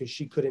move because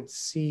she couldn't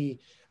see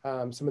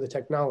some of the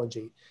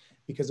technology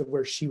because of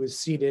where she was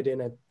seated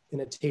in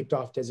a taped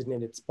off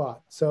designated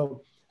spot.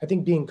 So I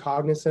think being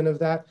cognizant of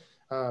that,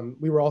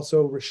 we were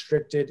also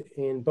restricted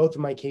in both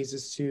of my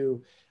cases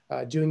to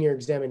doing your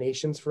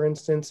examinations, for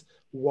instance,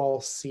 while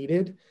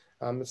seated.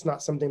 It's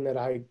not something that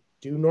I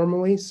do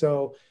normally.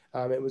 So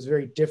it was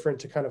very different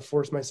to kind of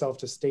force myself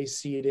to stay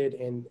seated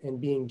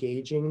and be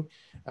engaging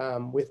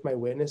with my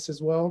witness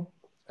as well.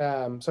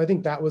 So I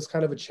think that was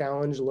kind of a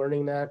challenge,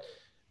 learning that.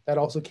 That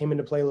also came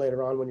into play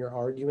later on when you're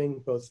arguing,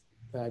 both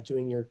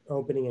doing your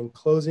opening and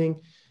closing,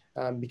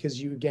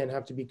 because you, again,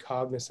 have to be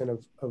cognizant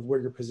of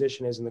where your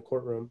position is in the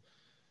courtroom.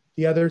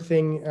 The other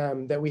thing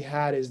that we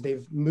had is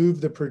they've moved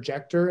the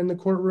projector in the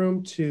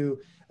courtroom to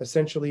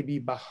essentially be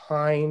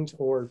behind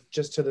or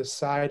just to the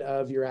side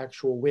of your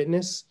actual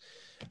witness.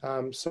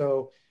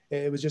 So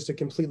it was just a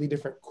completely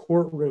different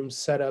courtroom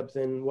setup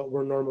than what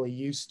we're normally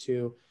used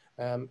to,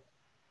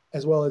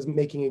 as well as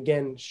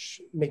making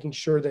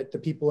sure that the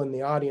people in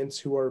the audience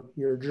who are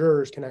your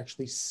jurors can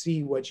actually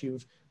see what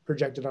you've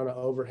projected on an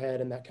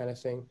overhead and that kind of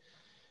thing.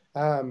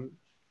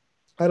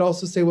 I'd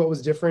also say what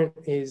was different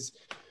is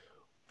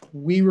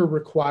we were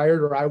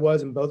required, or I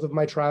was in both of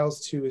my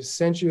trials, to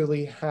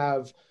essentially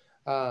have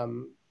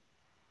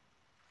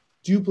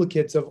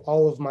duplicates of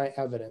all of my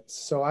evidence.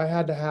 So I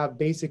had to have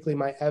basically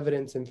my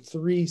evidence in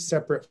 3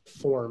 separate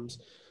forms,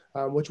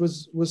 which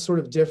was sort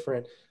of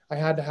different. I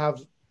had to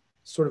have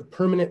sort of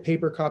permanent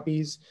paper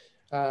copies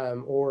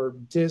or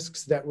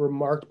discs that were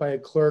marked by a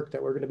clerk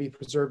that were going to be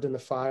preserved in the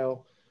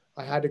file.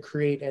 I had to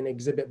create an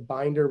exhibit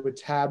binder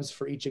with tabs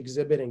for each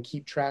exhibit and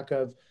keep track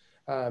of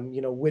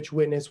which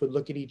witness would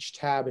look at each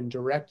tab and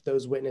direct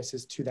those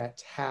witnesses to that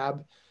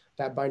tab.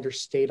 That binder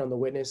stayed on the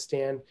witness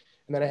stand.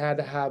 And then I had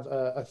to have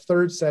a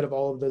third set of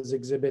all of those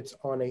exhibits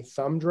on a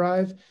thumb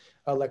drive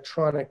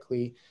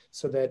electronically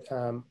so that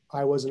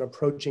I wasn't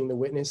approaching the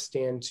witness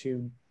stand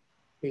to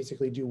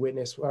basically do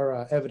witness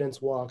or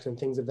evidence walks and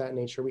things of that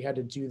nature. We had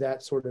to do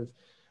that sort of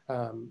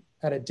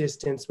at a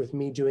distance, with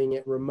me doing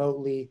it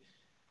remotely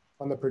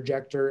on the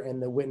projector and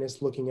the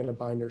witness looking in a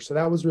binder. So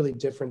that was really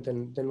different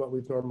than what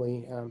we've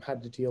normally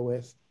had to deal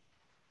with.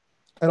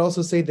 I'd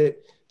also say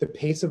that the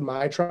pace of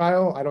my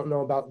trial, I don't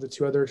know about the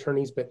 2 other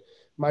attorneys, but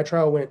my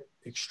trial went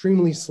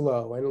extremely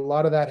slow. And a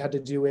lot of that had to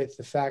do with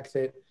the fact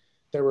that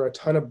there were a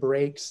ton of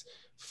breaks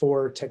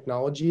for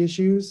technology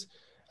issues.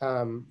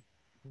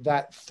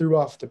 That threw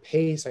off the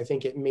pace. I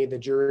think it made the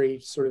jury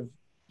sort of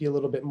be a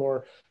little bit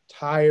more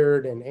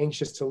tired and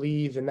anxious to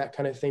leave and that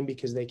kind of thing,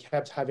 because they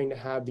kept having to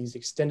have these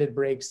extended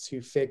breaks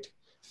to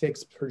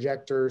fix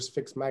projectors,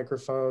 fix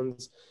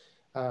microphones.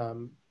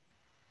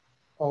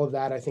 All of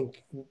that, I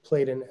think,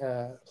 played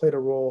a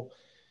role.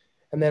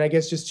 And then I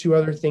guess just 2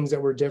 other things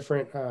that were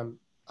different.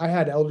 I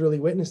had elderly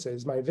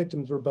witnesses. My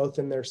victims were both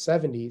in their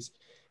 70s.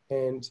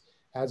 And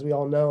as we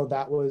all know,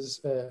 that was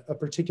a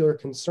particular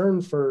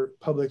concern for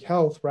public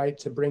health, right?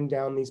 To bring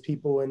down these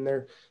people in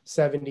their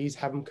 70s,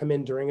 have them come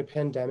in during a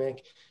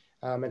pandemic,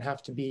 and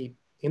have to be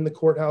in the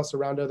courthouse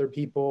around other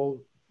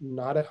people,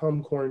 not at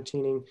home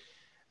quarantining,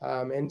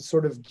 and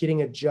sort of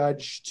getting a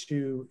judge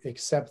to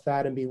accept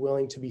that and be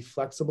willing to be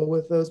flexible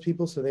with those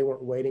people so they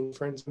weren't waiting,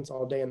 for instance,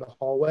 all day in the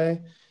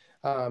hallway,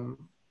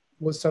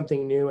 was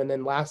something new. And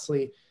then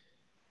lastly,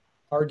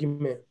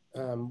 argument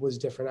was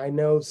different. I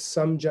know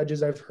some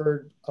judges I've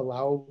heard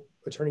allow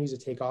attorneys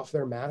to take off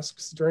their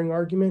masks during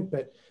argument,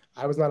 but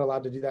I was not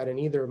allowed to do that in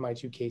either of my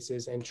 2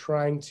 cases. And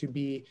trying to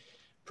be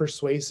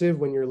persuasive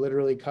when you're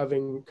literally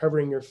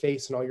covering your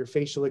face and all your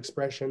facial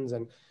expressions,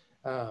 and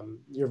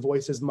your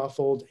voice is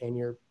muffled, and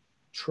you're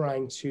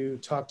trying to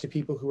talk to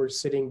people who are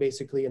sitting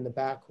basically in the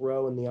back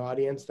row in the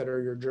audience that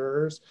are your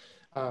jurors,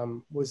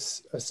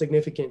 was a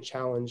significant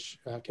challenge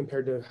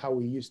compared to how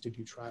we used to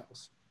do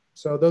trials.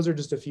 So those are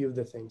just a few of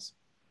the things.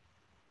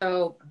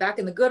 So back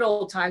in the good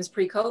old times,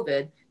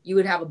 pre-COVID, you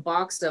would have a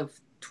box of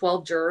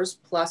 12 jurors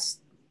plus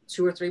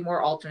 2 or 3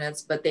 more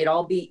alternates, but they'd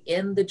all be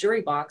in the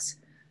jury box,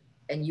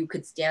 and you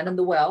could stand in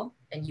the well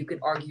and you could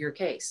argue your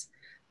case.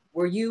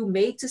 Were you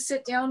made to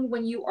sit down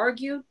when you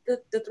argued,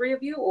 the 3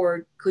 of you,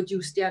 or could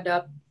you stand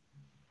up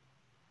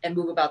and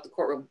move about the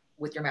courtroom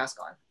with your mask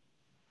on?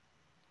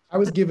 I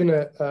was given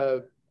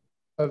a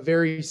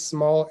very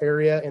small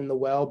area in the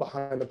well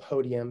behind the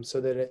podium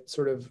so that it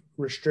sort of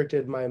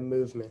restricted my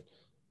movement.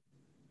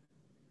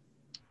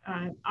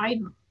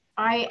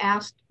 I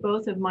asked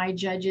both of my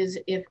judges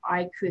if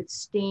I could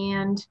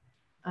stand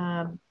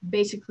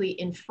basically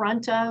in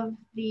front of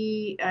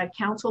the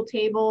counsel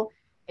table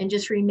and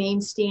just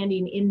remain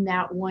standing in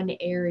that one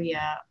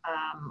area.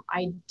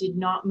 I did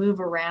not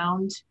move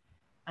around.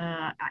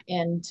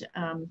 And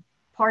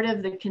part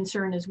of the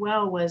concern as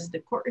well was the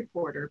court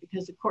reporter,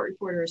 because the court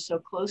reporter is so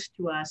close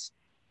to us.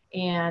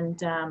 And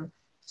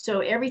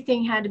so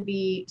everything had to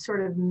be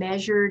sort of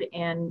measured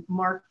and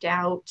marked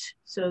out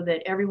so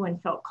that everyone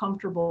felt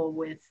comfortable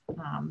with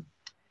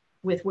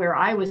where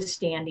I was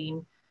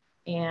standing.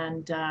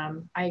 And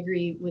I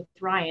agree with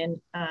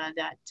Ryan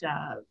that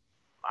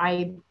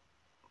I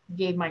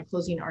gave my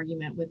closing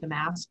argument with the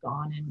mask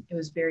on, and it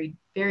was very,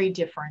 very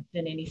different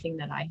than anything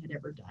that I had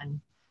ever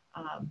done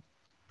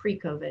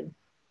pre-COVID.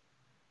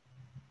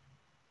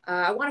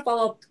 I want to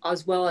follow up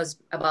as well as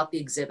about the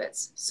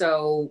exhibits.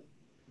 So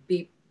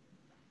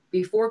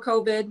before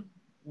COVID,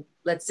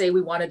 let's say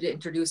we wanted to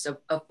introduce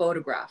a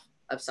photograph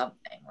of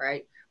something,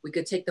 right? We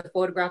could take the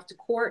photograph to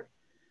court,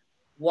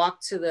 walk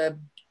to the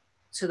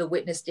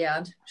witness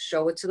stand,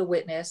 show it to the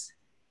witness,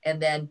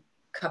 and then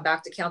come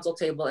back to counsel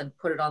table and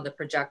put it on the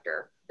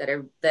projector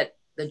that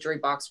the jury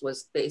box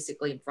was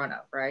basically in front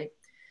of, right?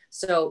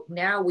 So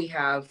now we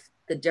have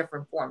the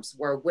different forms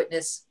where a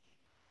witness,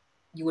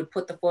 you would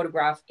put the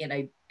photograph in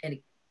a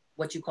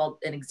what you call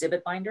an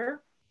exhibit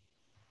binder.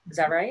 Is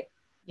that right?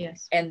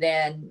 Yes. And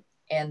then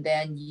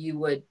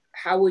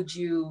how would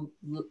you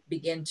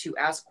begin to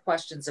ask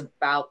questions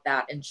about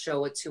that and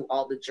show it to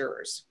all the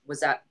jurors? Was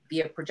that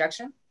via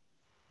projection?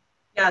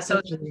 Yeah,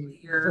 so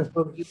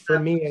for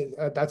me,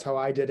 that's how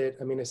I did it.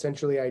 I mean,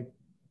 essentially,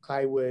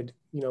 I would,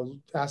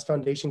 ask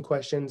foundation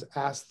questions,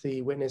 ask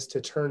the witness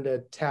to turn to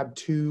tab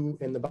 2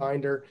 in the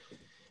binder,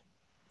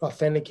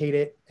 authenticate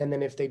it, and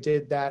then if they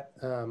did that,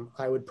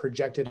 I would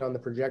project it on the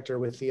projector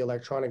with the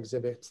electronic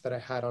exhibits that I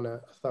had on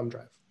a thumb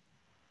drive.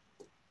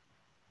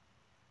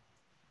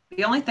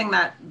 The only thing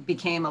that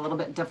became a little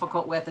bit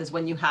difficult with is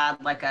when you had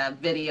like a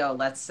video,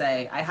 let's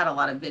say. I had a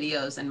lot of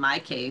videos in my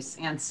case,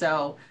 and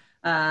so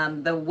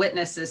the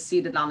witness is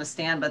seated on the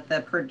stand, but the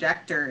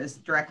projector is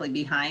directly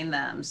behind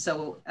them.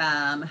 So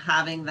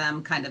having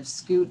them kind of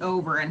scoot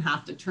over and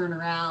have to turn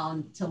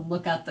around to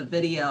look at the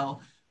video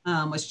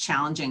was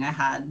challenging. I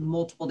had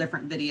multiple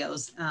different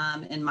videos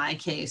in my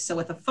case. So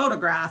with a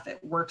photograph,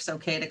 it works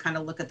okay to kind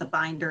of look at the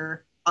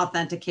binder,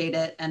 authenticate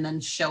it, and then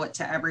show it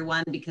to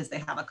everyone because they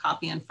have a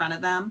copy in front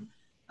of them.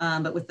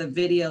 But with the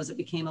videos, it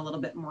became a little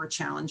bit more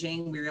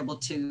challenging. We were able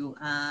to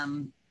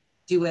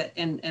do it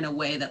in a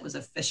way that was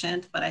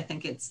efficient, but I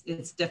think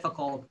it's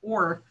difficult.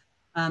 Or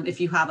if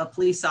you have a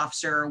police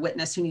officer or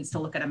witness who needs to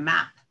look at a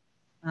map,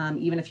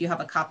 even if you have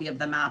a copy of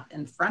the map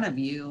in front of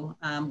you,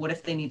 what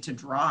if they need to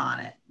draw on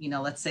it?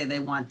 Let's say they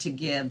want to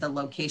give the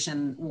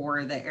location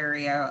or the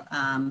area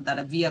that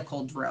a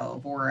vehicle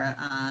drove, or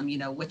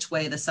which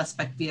way the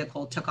suspect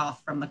vehicle took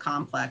off from the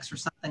complex or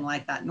something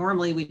like that.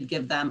 Normally we'd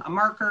give them a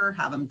marker,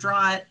 have them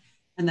draw it,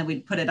 and then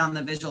we'd put it on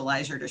the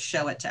visualizer to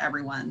show it to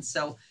everyone.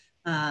 So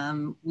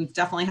we've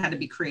definitely had to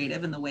be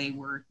creative in the way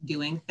we're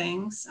doing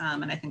things.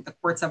 And I think the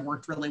courts have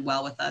worked really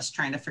well with us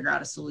trying to figure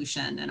out a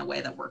solution in a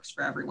way that works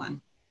for everyone.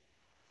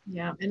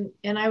 Yeah,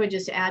 and I would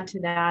just add to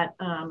that.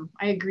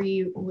 I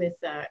agree with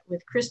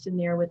Kristen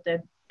there with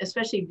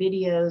especially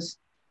videos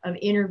of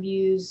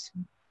interviews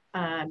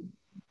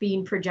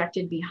being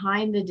projected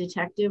behind the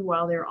detective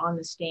while they're on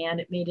the stand.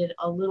 It made it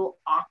a little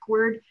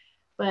awkward,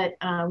 but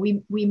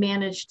we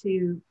managed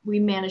to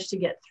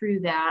get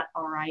through that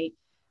all right.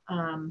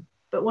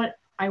 But what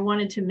I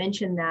wanted to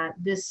mention that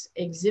this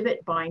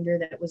exhibit binder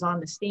that was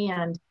on the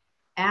stand,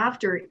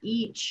 after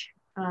each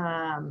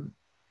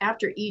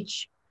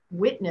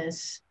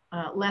witness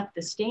left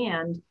the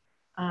stand,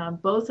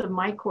 both of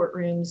my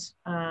courtrooms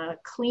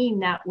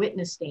cleaned that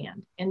witness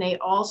stand, and they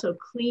also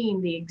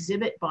cleaned the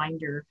exhibit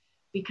binder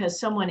because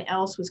someone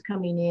else was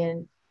coming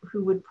in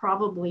who would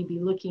probably be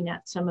looking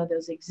at some of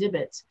those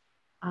exhibits,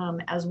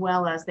 as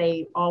well as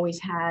they always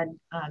had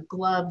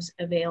gloves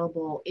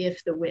available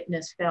if the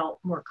witness felt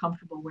more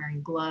comfortable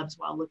wearing gloves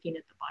while looking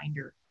at the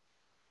binder.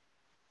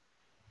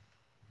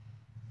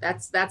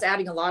 That's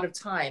adding a lot of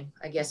time,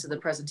 I guess, to the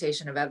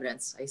presentation of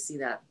evidence. I see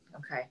that.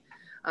 Okay.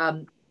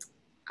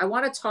 I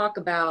want to talk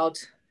about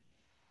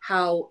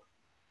how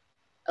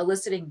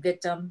eliciting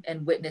victim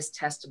and witness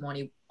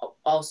testimony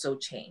also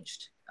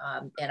changed.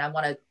 And I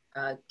want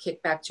to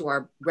kick back to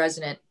our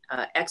resident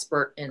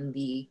expert in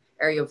the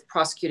area of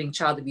prosecuting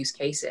child abuse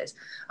cases,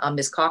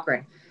 Ms.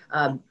 Cochrane.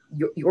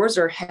 Yours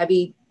are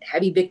heavy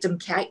victim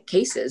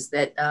cases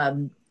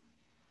that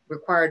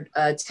required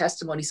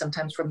testimony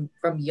sometimes from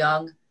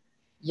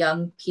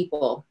young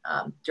people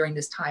during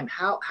this time.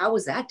 How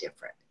was that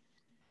different?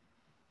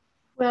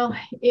 Well,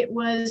 it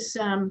was,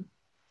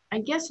 I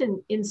guess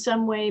in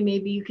some way,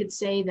 maybe you could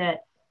say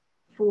that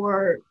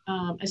for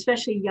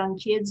especially young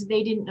kids,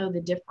 they didn't know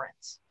the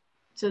difference.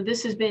 So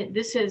this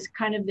is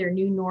kind of their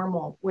new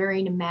normal,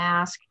 wearing a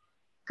mask,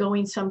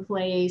 going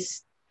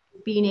someplace,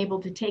 being able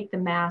to take the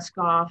mask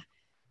off.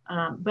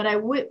 But I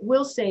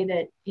will say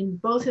that in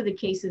both of the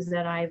cases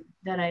that I've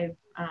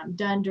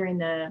done during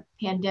the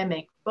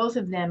pandemic, both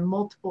of them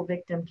multiple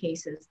victim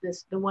cases.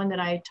 The one that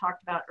I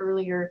talked about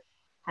earlier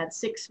had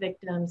 6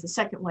 victims. The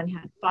second one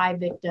had 5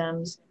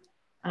 victims.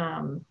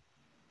 And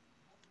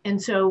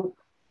so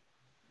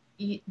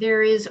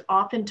there is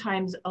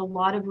oftentimes a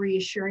lot of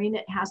reassuring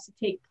that has to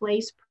take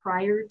place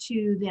prior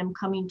to them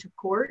coming to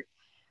court.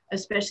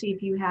 especially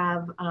if you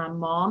have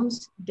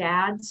moms,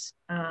 dads,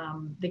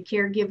 the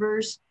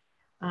caregivers.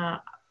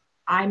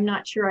 I'm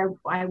not sure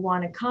I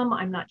want to come.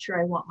 I'm not sure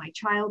I want my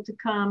child to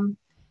come.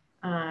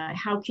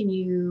 How can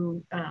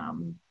you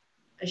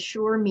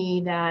assure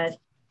me that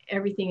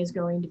everything is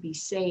going to be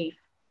safe?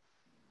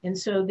 And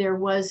so there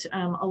was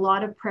a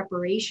lot of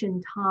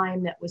preparation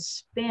time that was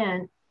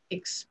spent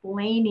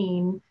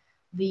explaining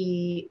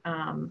the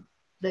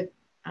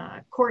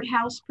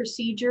courthouse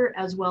procedure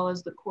as well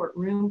as the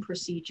courtroom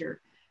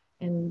procedure.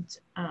 And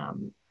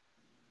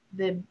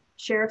the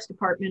Sheriff's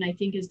Department, I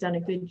think, has done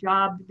a good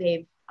job.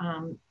 They've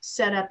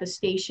set up a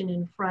station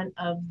in front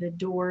of the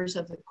doors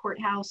of the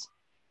courthouse.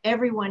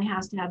 Everyone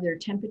has to have their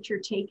temperature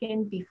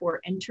taken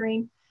before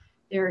entering.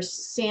 There are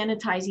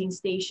sanitizing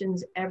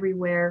stations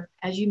everywhere.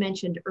 As you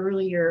mentioned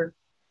earlier,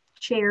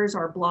 chairs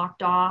are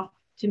blocked off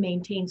to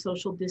maintain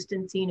social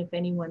distancing if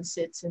anyone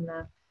sits in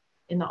the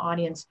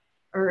audience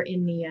or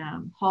in the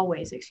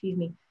hallways, excuse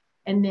me.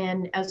 And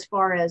then as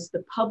far as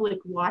the public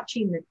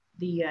watching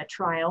the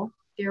trial,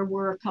 there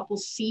were a couple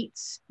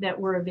seats that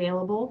were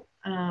available.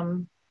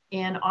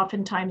 And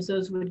oftentimes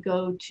those would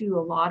go to a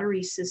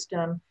lottery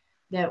system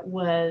that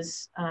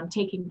was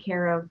taken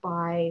care of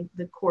by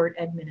the court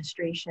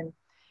administration.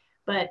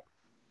 But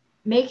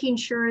making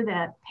sure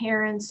that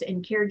parents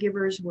and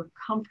caregivers were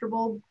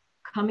comfortable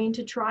coming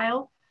to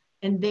trial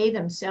and they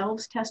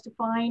themselves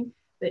testifying,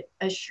 but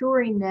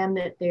assuring them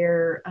that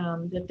their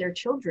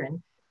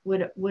children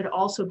would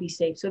also be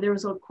safe. So there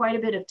was quite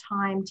a bit of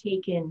time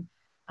taken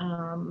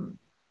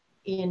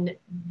in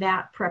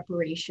that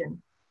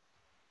preparation.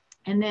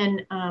 And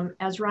then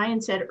as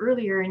Ryan said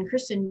earlier, and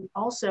Kristen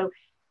also,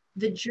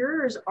 the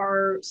jurors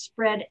are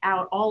spread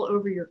out all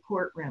over your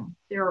courtroom.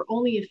 There are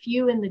only a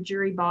few in the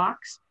jury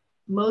box.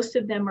 Most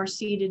of them are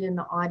seated in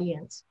the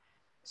audience.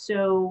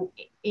 So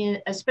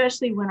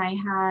especially when I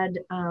had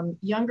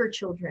younger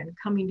children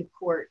coming to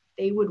court,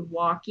 they would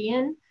walk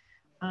in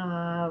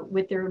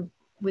with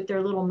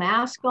their little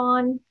mask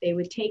on. They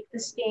would take the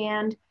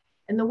stand.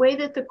 And the way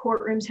that the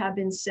courtrooms have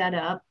been set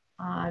up,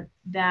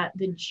 that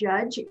the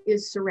judge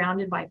is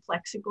surrounded by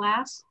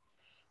plexiglass.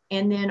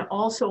 And then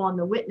also on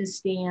the witness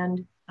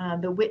stand,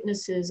 the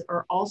witnesses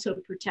are also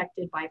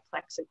protected by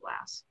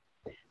plexiglass.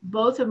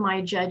 Both of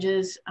my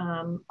judges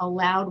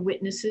allowed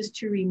witnesses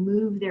to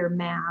remove their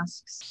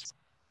masks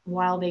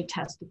while they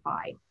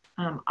testified.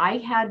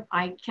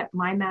 I kept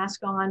my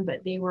mask on,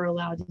 but they were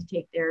allowed to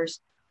take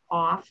theirs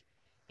off.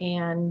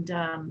 And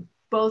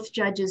both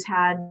judges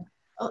had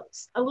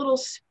a little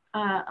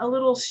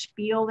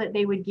spiel that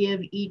they would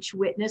give each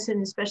witness,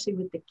 and especially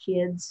with the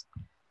kids,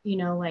 you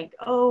know, like,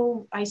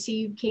 oh, I see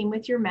you came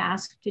with your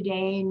mask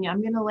today and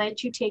I'm going to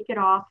let you take it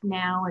off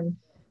now. And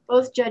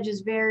both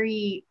judges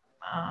very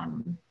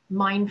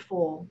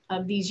mindful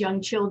of these young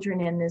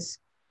children and this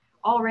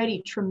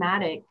already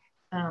traumatic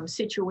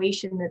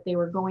situation that they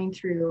were going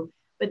through,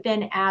 but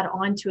then add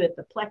onto it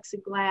the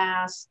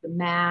plexiglass, the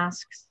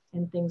masks,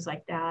 and things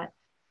like that.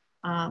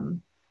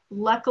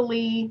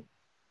 Luckily,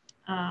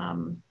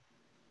 other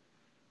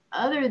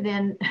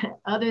than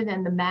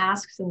the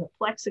masks and the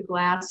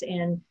plexiglass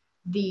and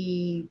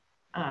the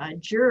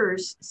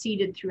jurors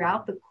seated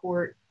throughout the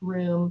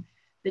courtroom,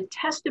 the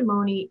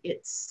testimony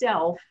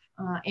itself,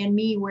 and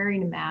me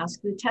wearing a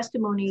mask, the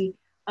testimony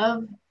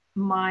of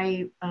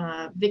my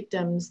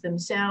victims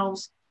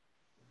themselves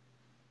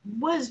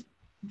was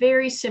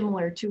very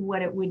similar to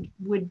what it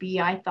would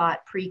be, I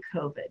thought,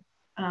 pre-COVID.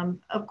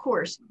 Of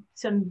course,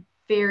 some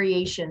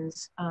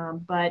variations,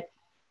 but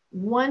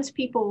once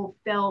people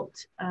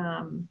felt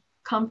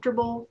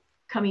comfortable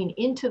coming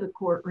into the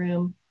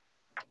courtroom,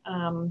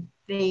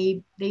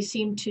 they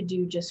seemed to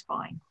do just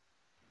fine.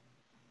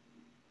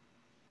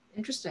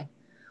 Interesting.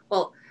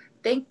 Well,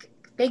 thank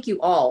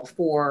you all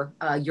for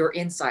your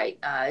insight.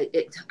 I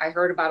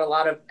heard about a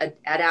lot of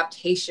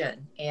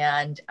adaptation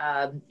and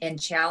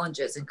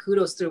challenges, and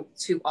kudos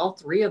to all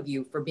three of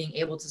you for being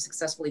able to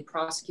successfully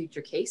prosecute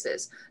your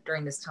cases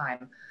during this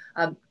time.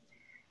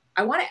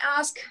 I want to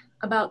ask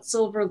about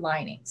silver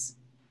linings.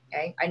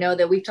 Okay, I know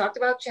that we've talked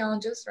about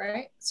challenges,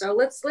 right? So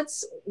what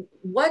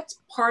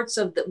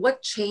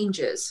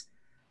changes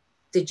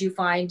did you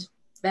find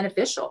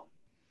beneficial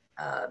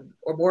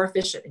or more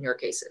efficient in your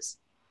cases?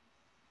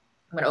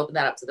 I'm going to open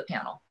that up to the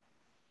panel.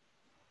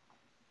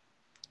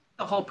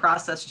 The whole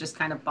process just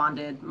kind of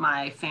bonded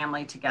my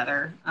family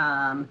together.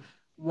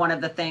 One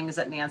of the things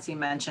that Nancy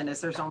mentioned is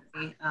there's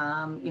only,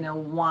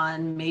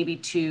 one, maybe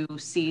two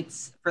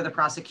seats for the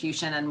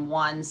prosecution and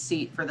one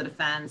seat for the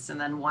defense and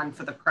then one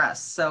for the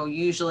press. So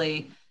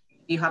usually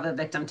you have a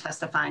victim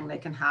testifying, they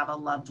can have a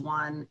loved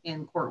one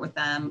in court with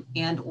them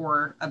and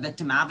or a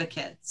victim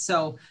advocate.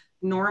 So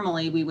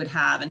normally we would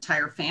have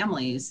entire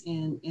families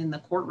in the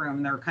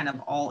courtroom. They're kind of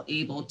all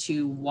able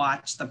to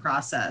watch the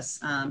process.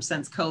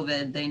 Since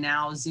COVID, they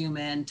now Zoom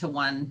in to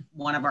one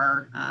of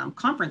our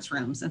conference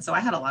rooms. And so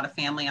I had a lot of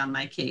family on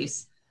my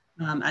case,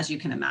 as you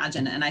can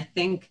imagine. And I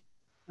think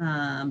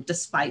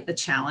despite the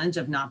challenge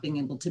of not being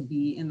able to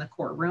be in the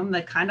courtroom,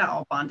 they kind of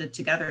all bonded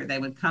together. They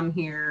would come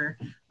here,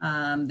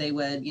 they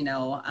would,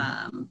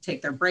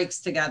 take their breaks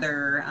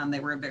together. They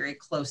were a very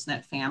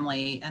close-knit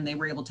family, and they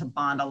were able to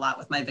bond a lot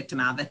with my victim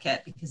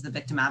advocate, because the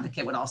victim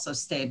advocate would also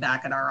stay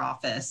back at our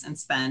office and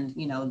spend,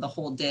 the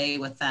whole day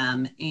with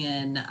them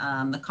in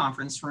the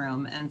conference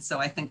room. And so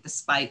I think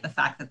despite the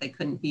fact that they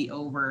couldn't be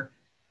over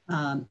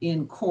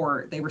in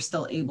court, they were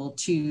still able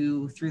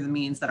to, through the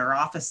means that our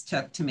office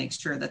took to make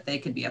sure that they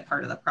could be a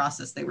part of the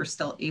process, they were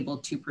still able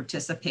to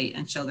participate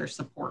and show their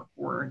support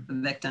for the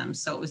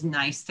victims. So it was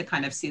nice to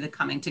kind of see the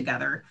coming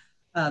together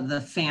of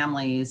the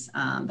families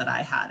that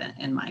I had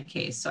in my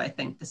case. So I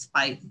think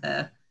despite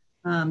the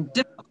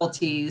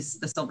difficulties,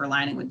 the silver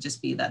lining would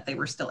just be that they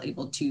were still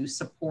able to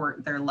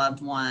support their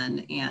loved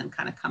one and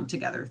kind of come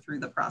together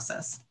through the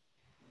process.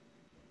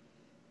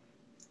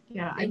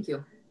 Yeah, thank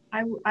you.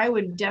 I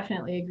would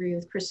definitely agree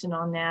with Kristen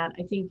on that.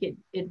 I think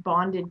it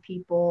bonded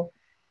people.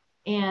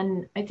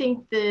 And I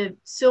think the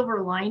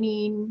silver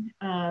lining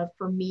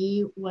for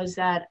me was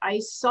that I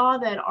saw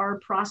that our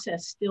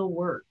process still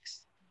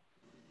works.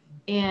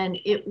 And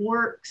it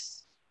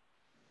works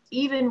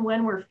even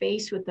when we're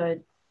faced with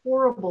a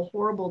horrible,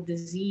 horrible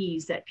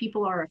disease that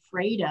people are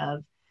afraid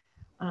of,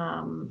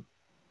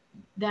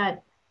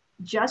 that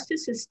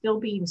justice is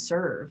still being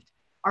served.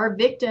 Our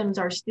victims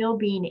are still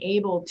being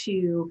able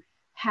to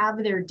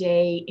have their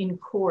day in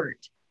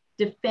court.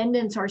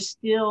 Defendants are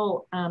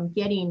still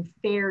getting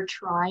fair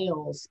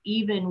trials,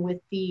 even with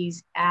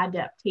these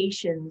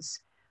adaptations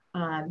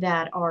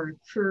that are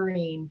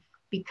occurring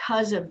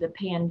because of the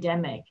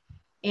pandemic.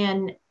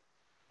 And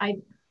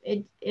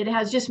it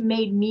has just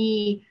made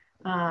me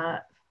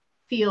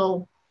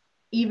feel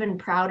even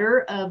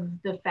prouder of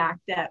the fact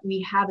that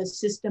we have a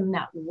system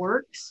that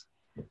works,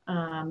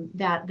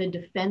 that the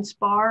defense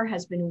bar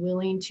has been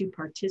willing to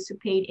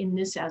participate in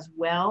this as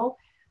well,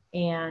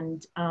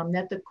 and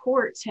that the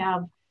courts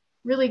have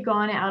really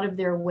gone out of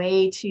their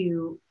way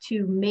to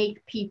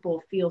make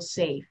people feel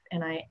safe.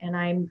 And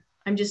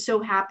I'm just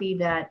so happy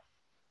that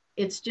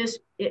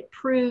it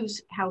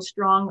proves how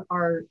strong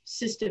our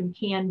system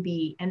can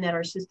be and that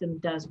our system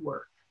does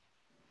work.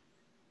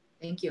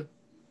 Thank you.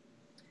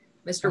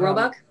 Mr.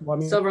 Roebuck,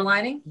 silver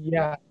lining?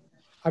 Yeah,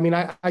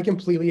 I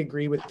completely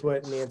agree with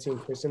what Nancy and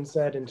Kristen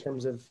said in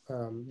terms of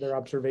their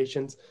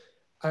observations.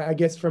 I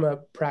guess from a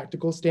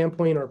practical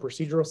standpoint or a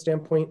procedural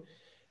standpoint,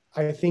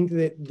 I think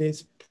that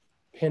this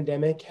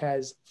pandemic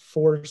has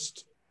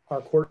forced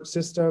our court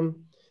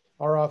system,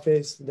 our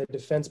office, the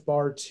defense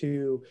bar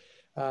to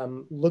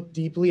look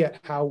deeply at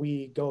how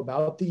we go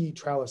about the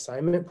trial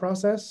assignment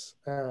process.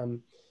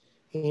 And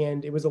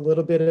it was a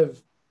little bit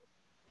of,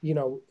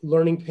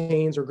 learning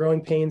pains or growing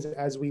pains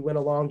as we went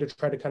along to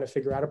try to kind of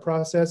figure out a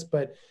process.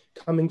 But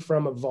coming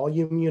from a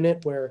volume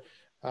unit where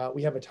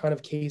we have a ton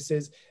of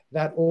cases,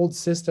 that old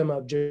system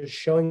of just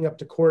showing up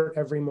to court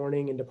every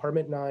morning in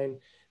Department 9,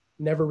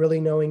 never really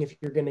knowing if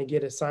you're going to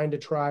get assigned to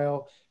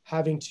trial,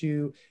 having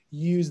to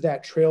use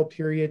that trail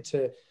period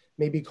to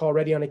maybe call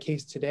ready on a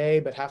case today,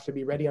 but have to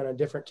be ready on a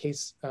different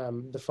case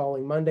the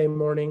following Monday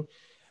morning,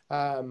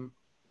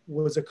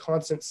 was a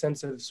constant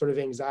sense of sort of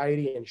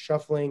anxiety and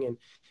shuffling. And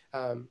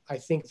I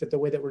think that the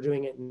way that we're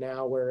doing it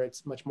now, where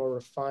it's much more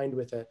refined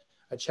with a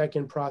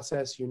check-in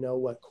process,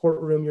 what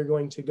courtroom you're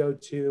going to go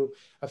to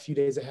a few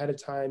days ahead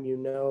of time,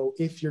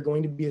 if you're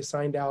going to be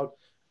assigned out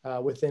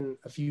within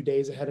a few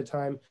days ahead of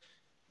time.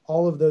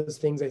 All of those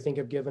things I think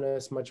have given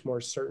us much more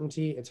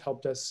certainty. It's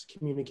helped us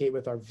communicate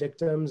with our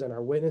victims and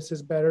our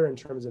witnesses better in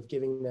terms of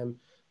giving them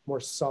more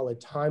solid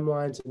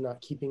timelines and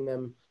not keeping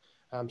them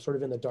sort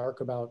of in the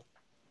dark about,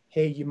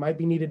 hey, you might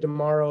be needed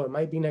tomorrow, it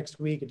might be next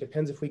week, it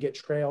depends if we get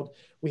trailed.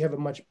 We have a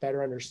much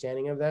better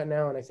understanding of that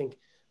now. And I think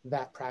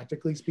that,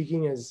 practically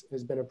speaking, has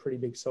been a pretty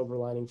big silver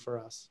lining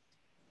for us.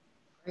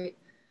 Great.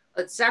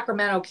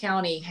 Sacramento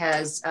County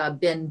has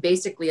been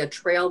basically a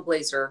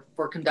trailblazer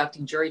for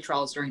conducting jury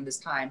trials during this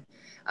time.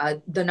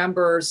 The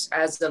numbers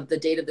as of the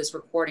date of this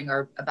recording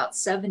are about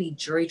 70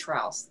 jury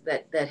trials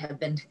that have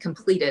been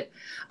completed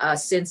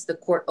since the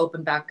court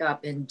opened back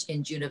up in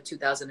June of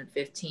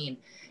 2015.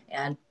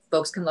 And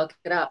folks can look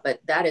it up, but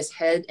that is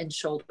head and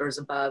shoulders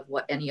above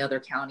what any other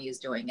county is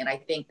doing. And I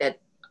think that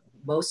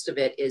most of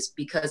it is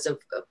because of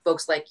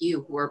folks like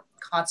you who are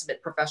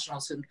consummate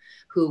professionals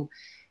who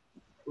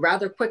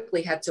rather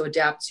quickly had to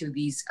adapt to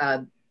these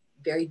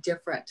very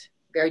different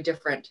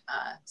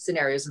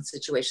scenarios and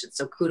situations.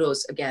 So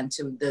kudos again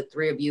to the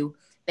three of you.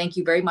 Thank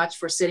you very much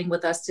for sitting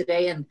with us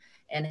today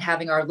and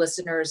having our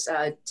listeners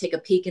take a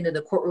peek into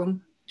the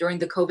courtroom during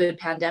the COVID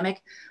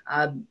pandemic.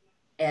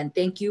 And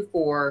thank you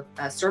for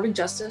serving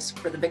justice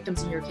for the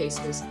victims in your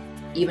cases,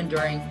 even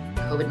during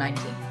COVID-19.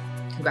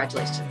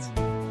 Congratulations.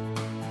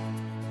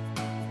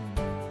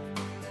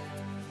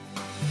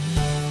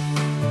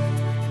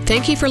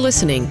 Thank you for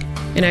listening,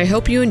 and I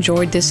hope you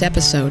enjoyed this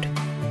episode.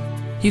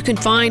 You can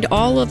find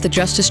all of the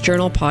Justice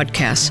Journal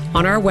podcasts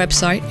on our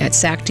website at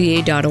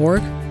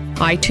sacda.org,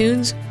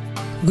 iTunes,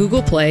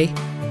 Google Play,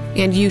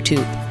 and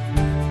YouTube.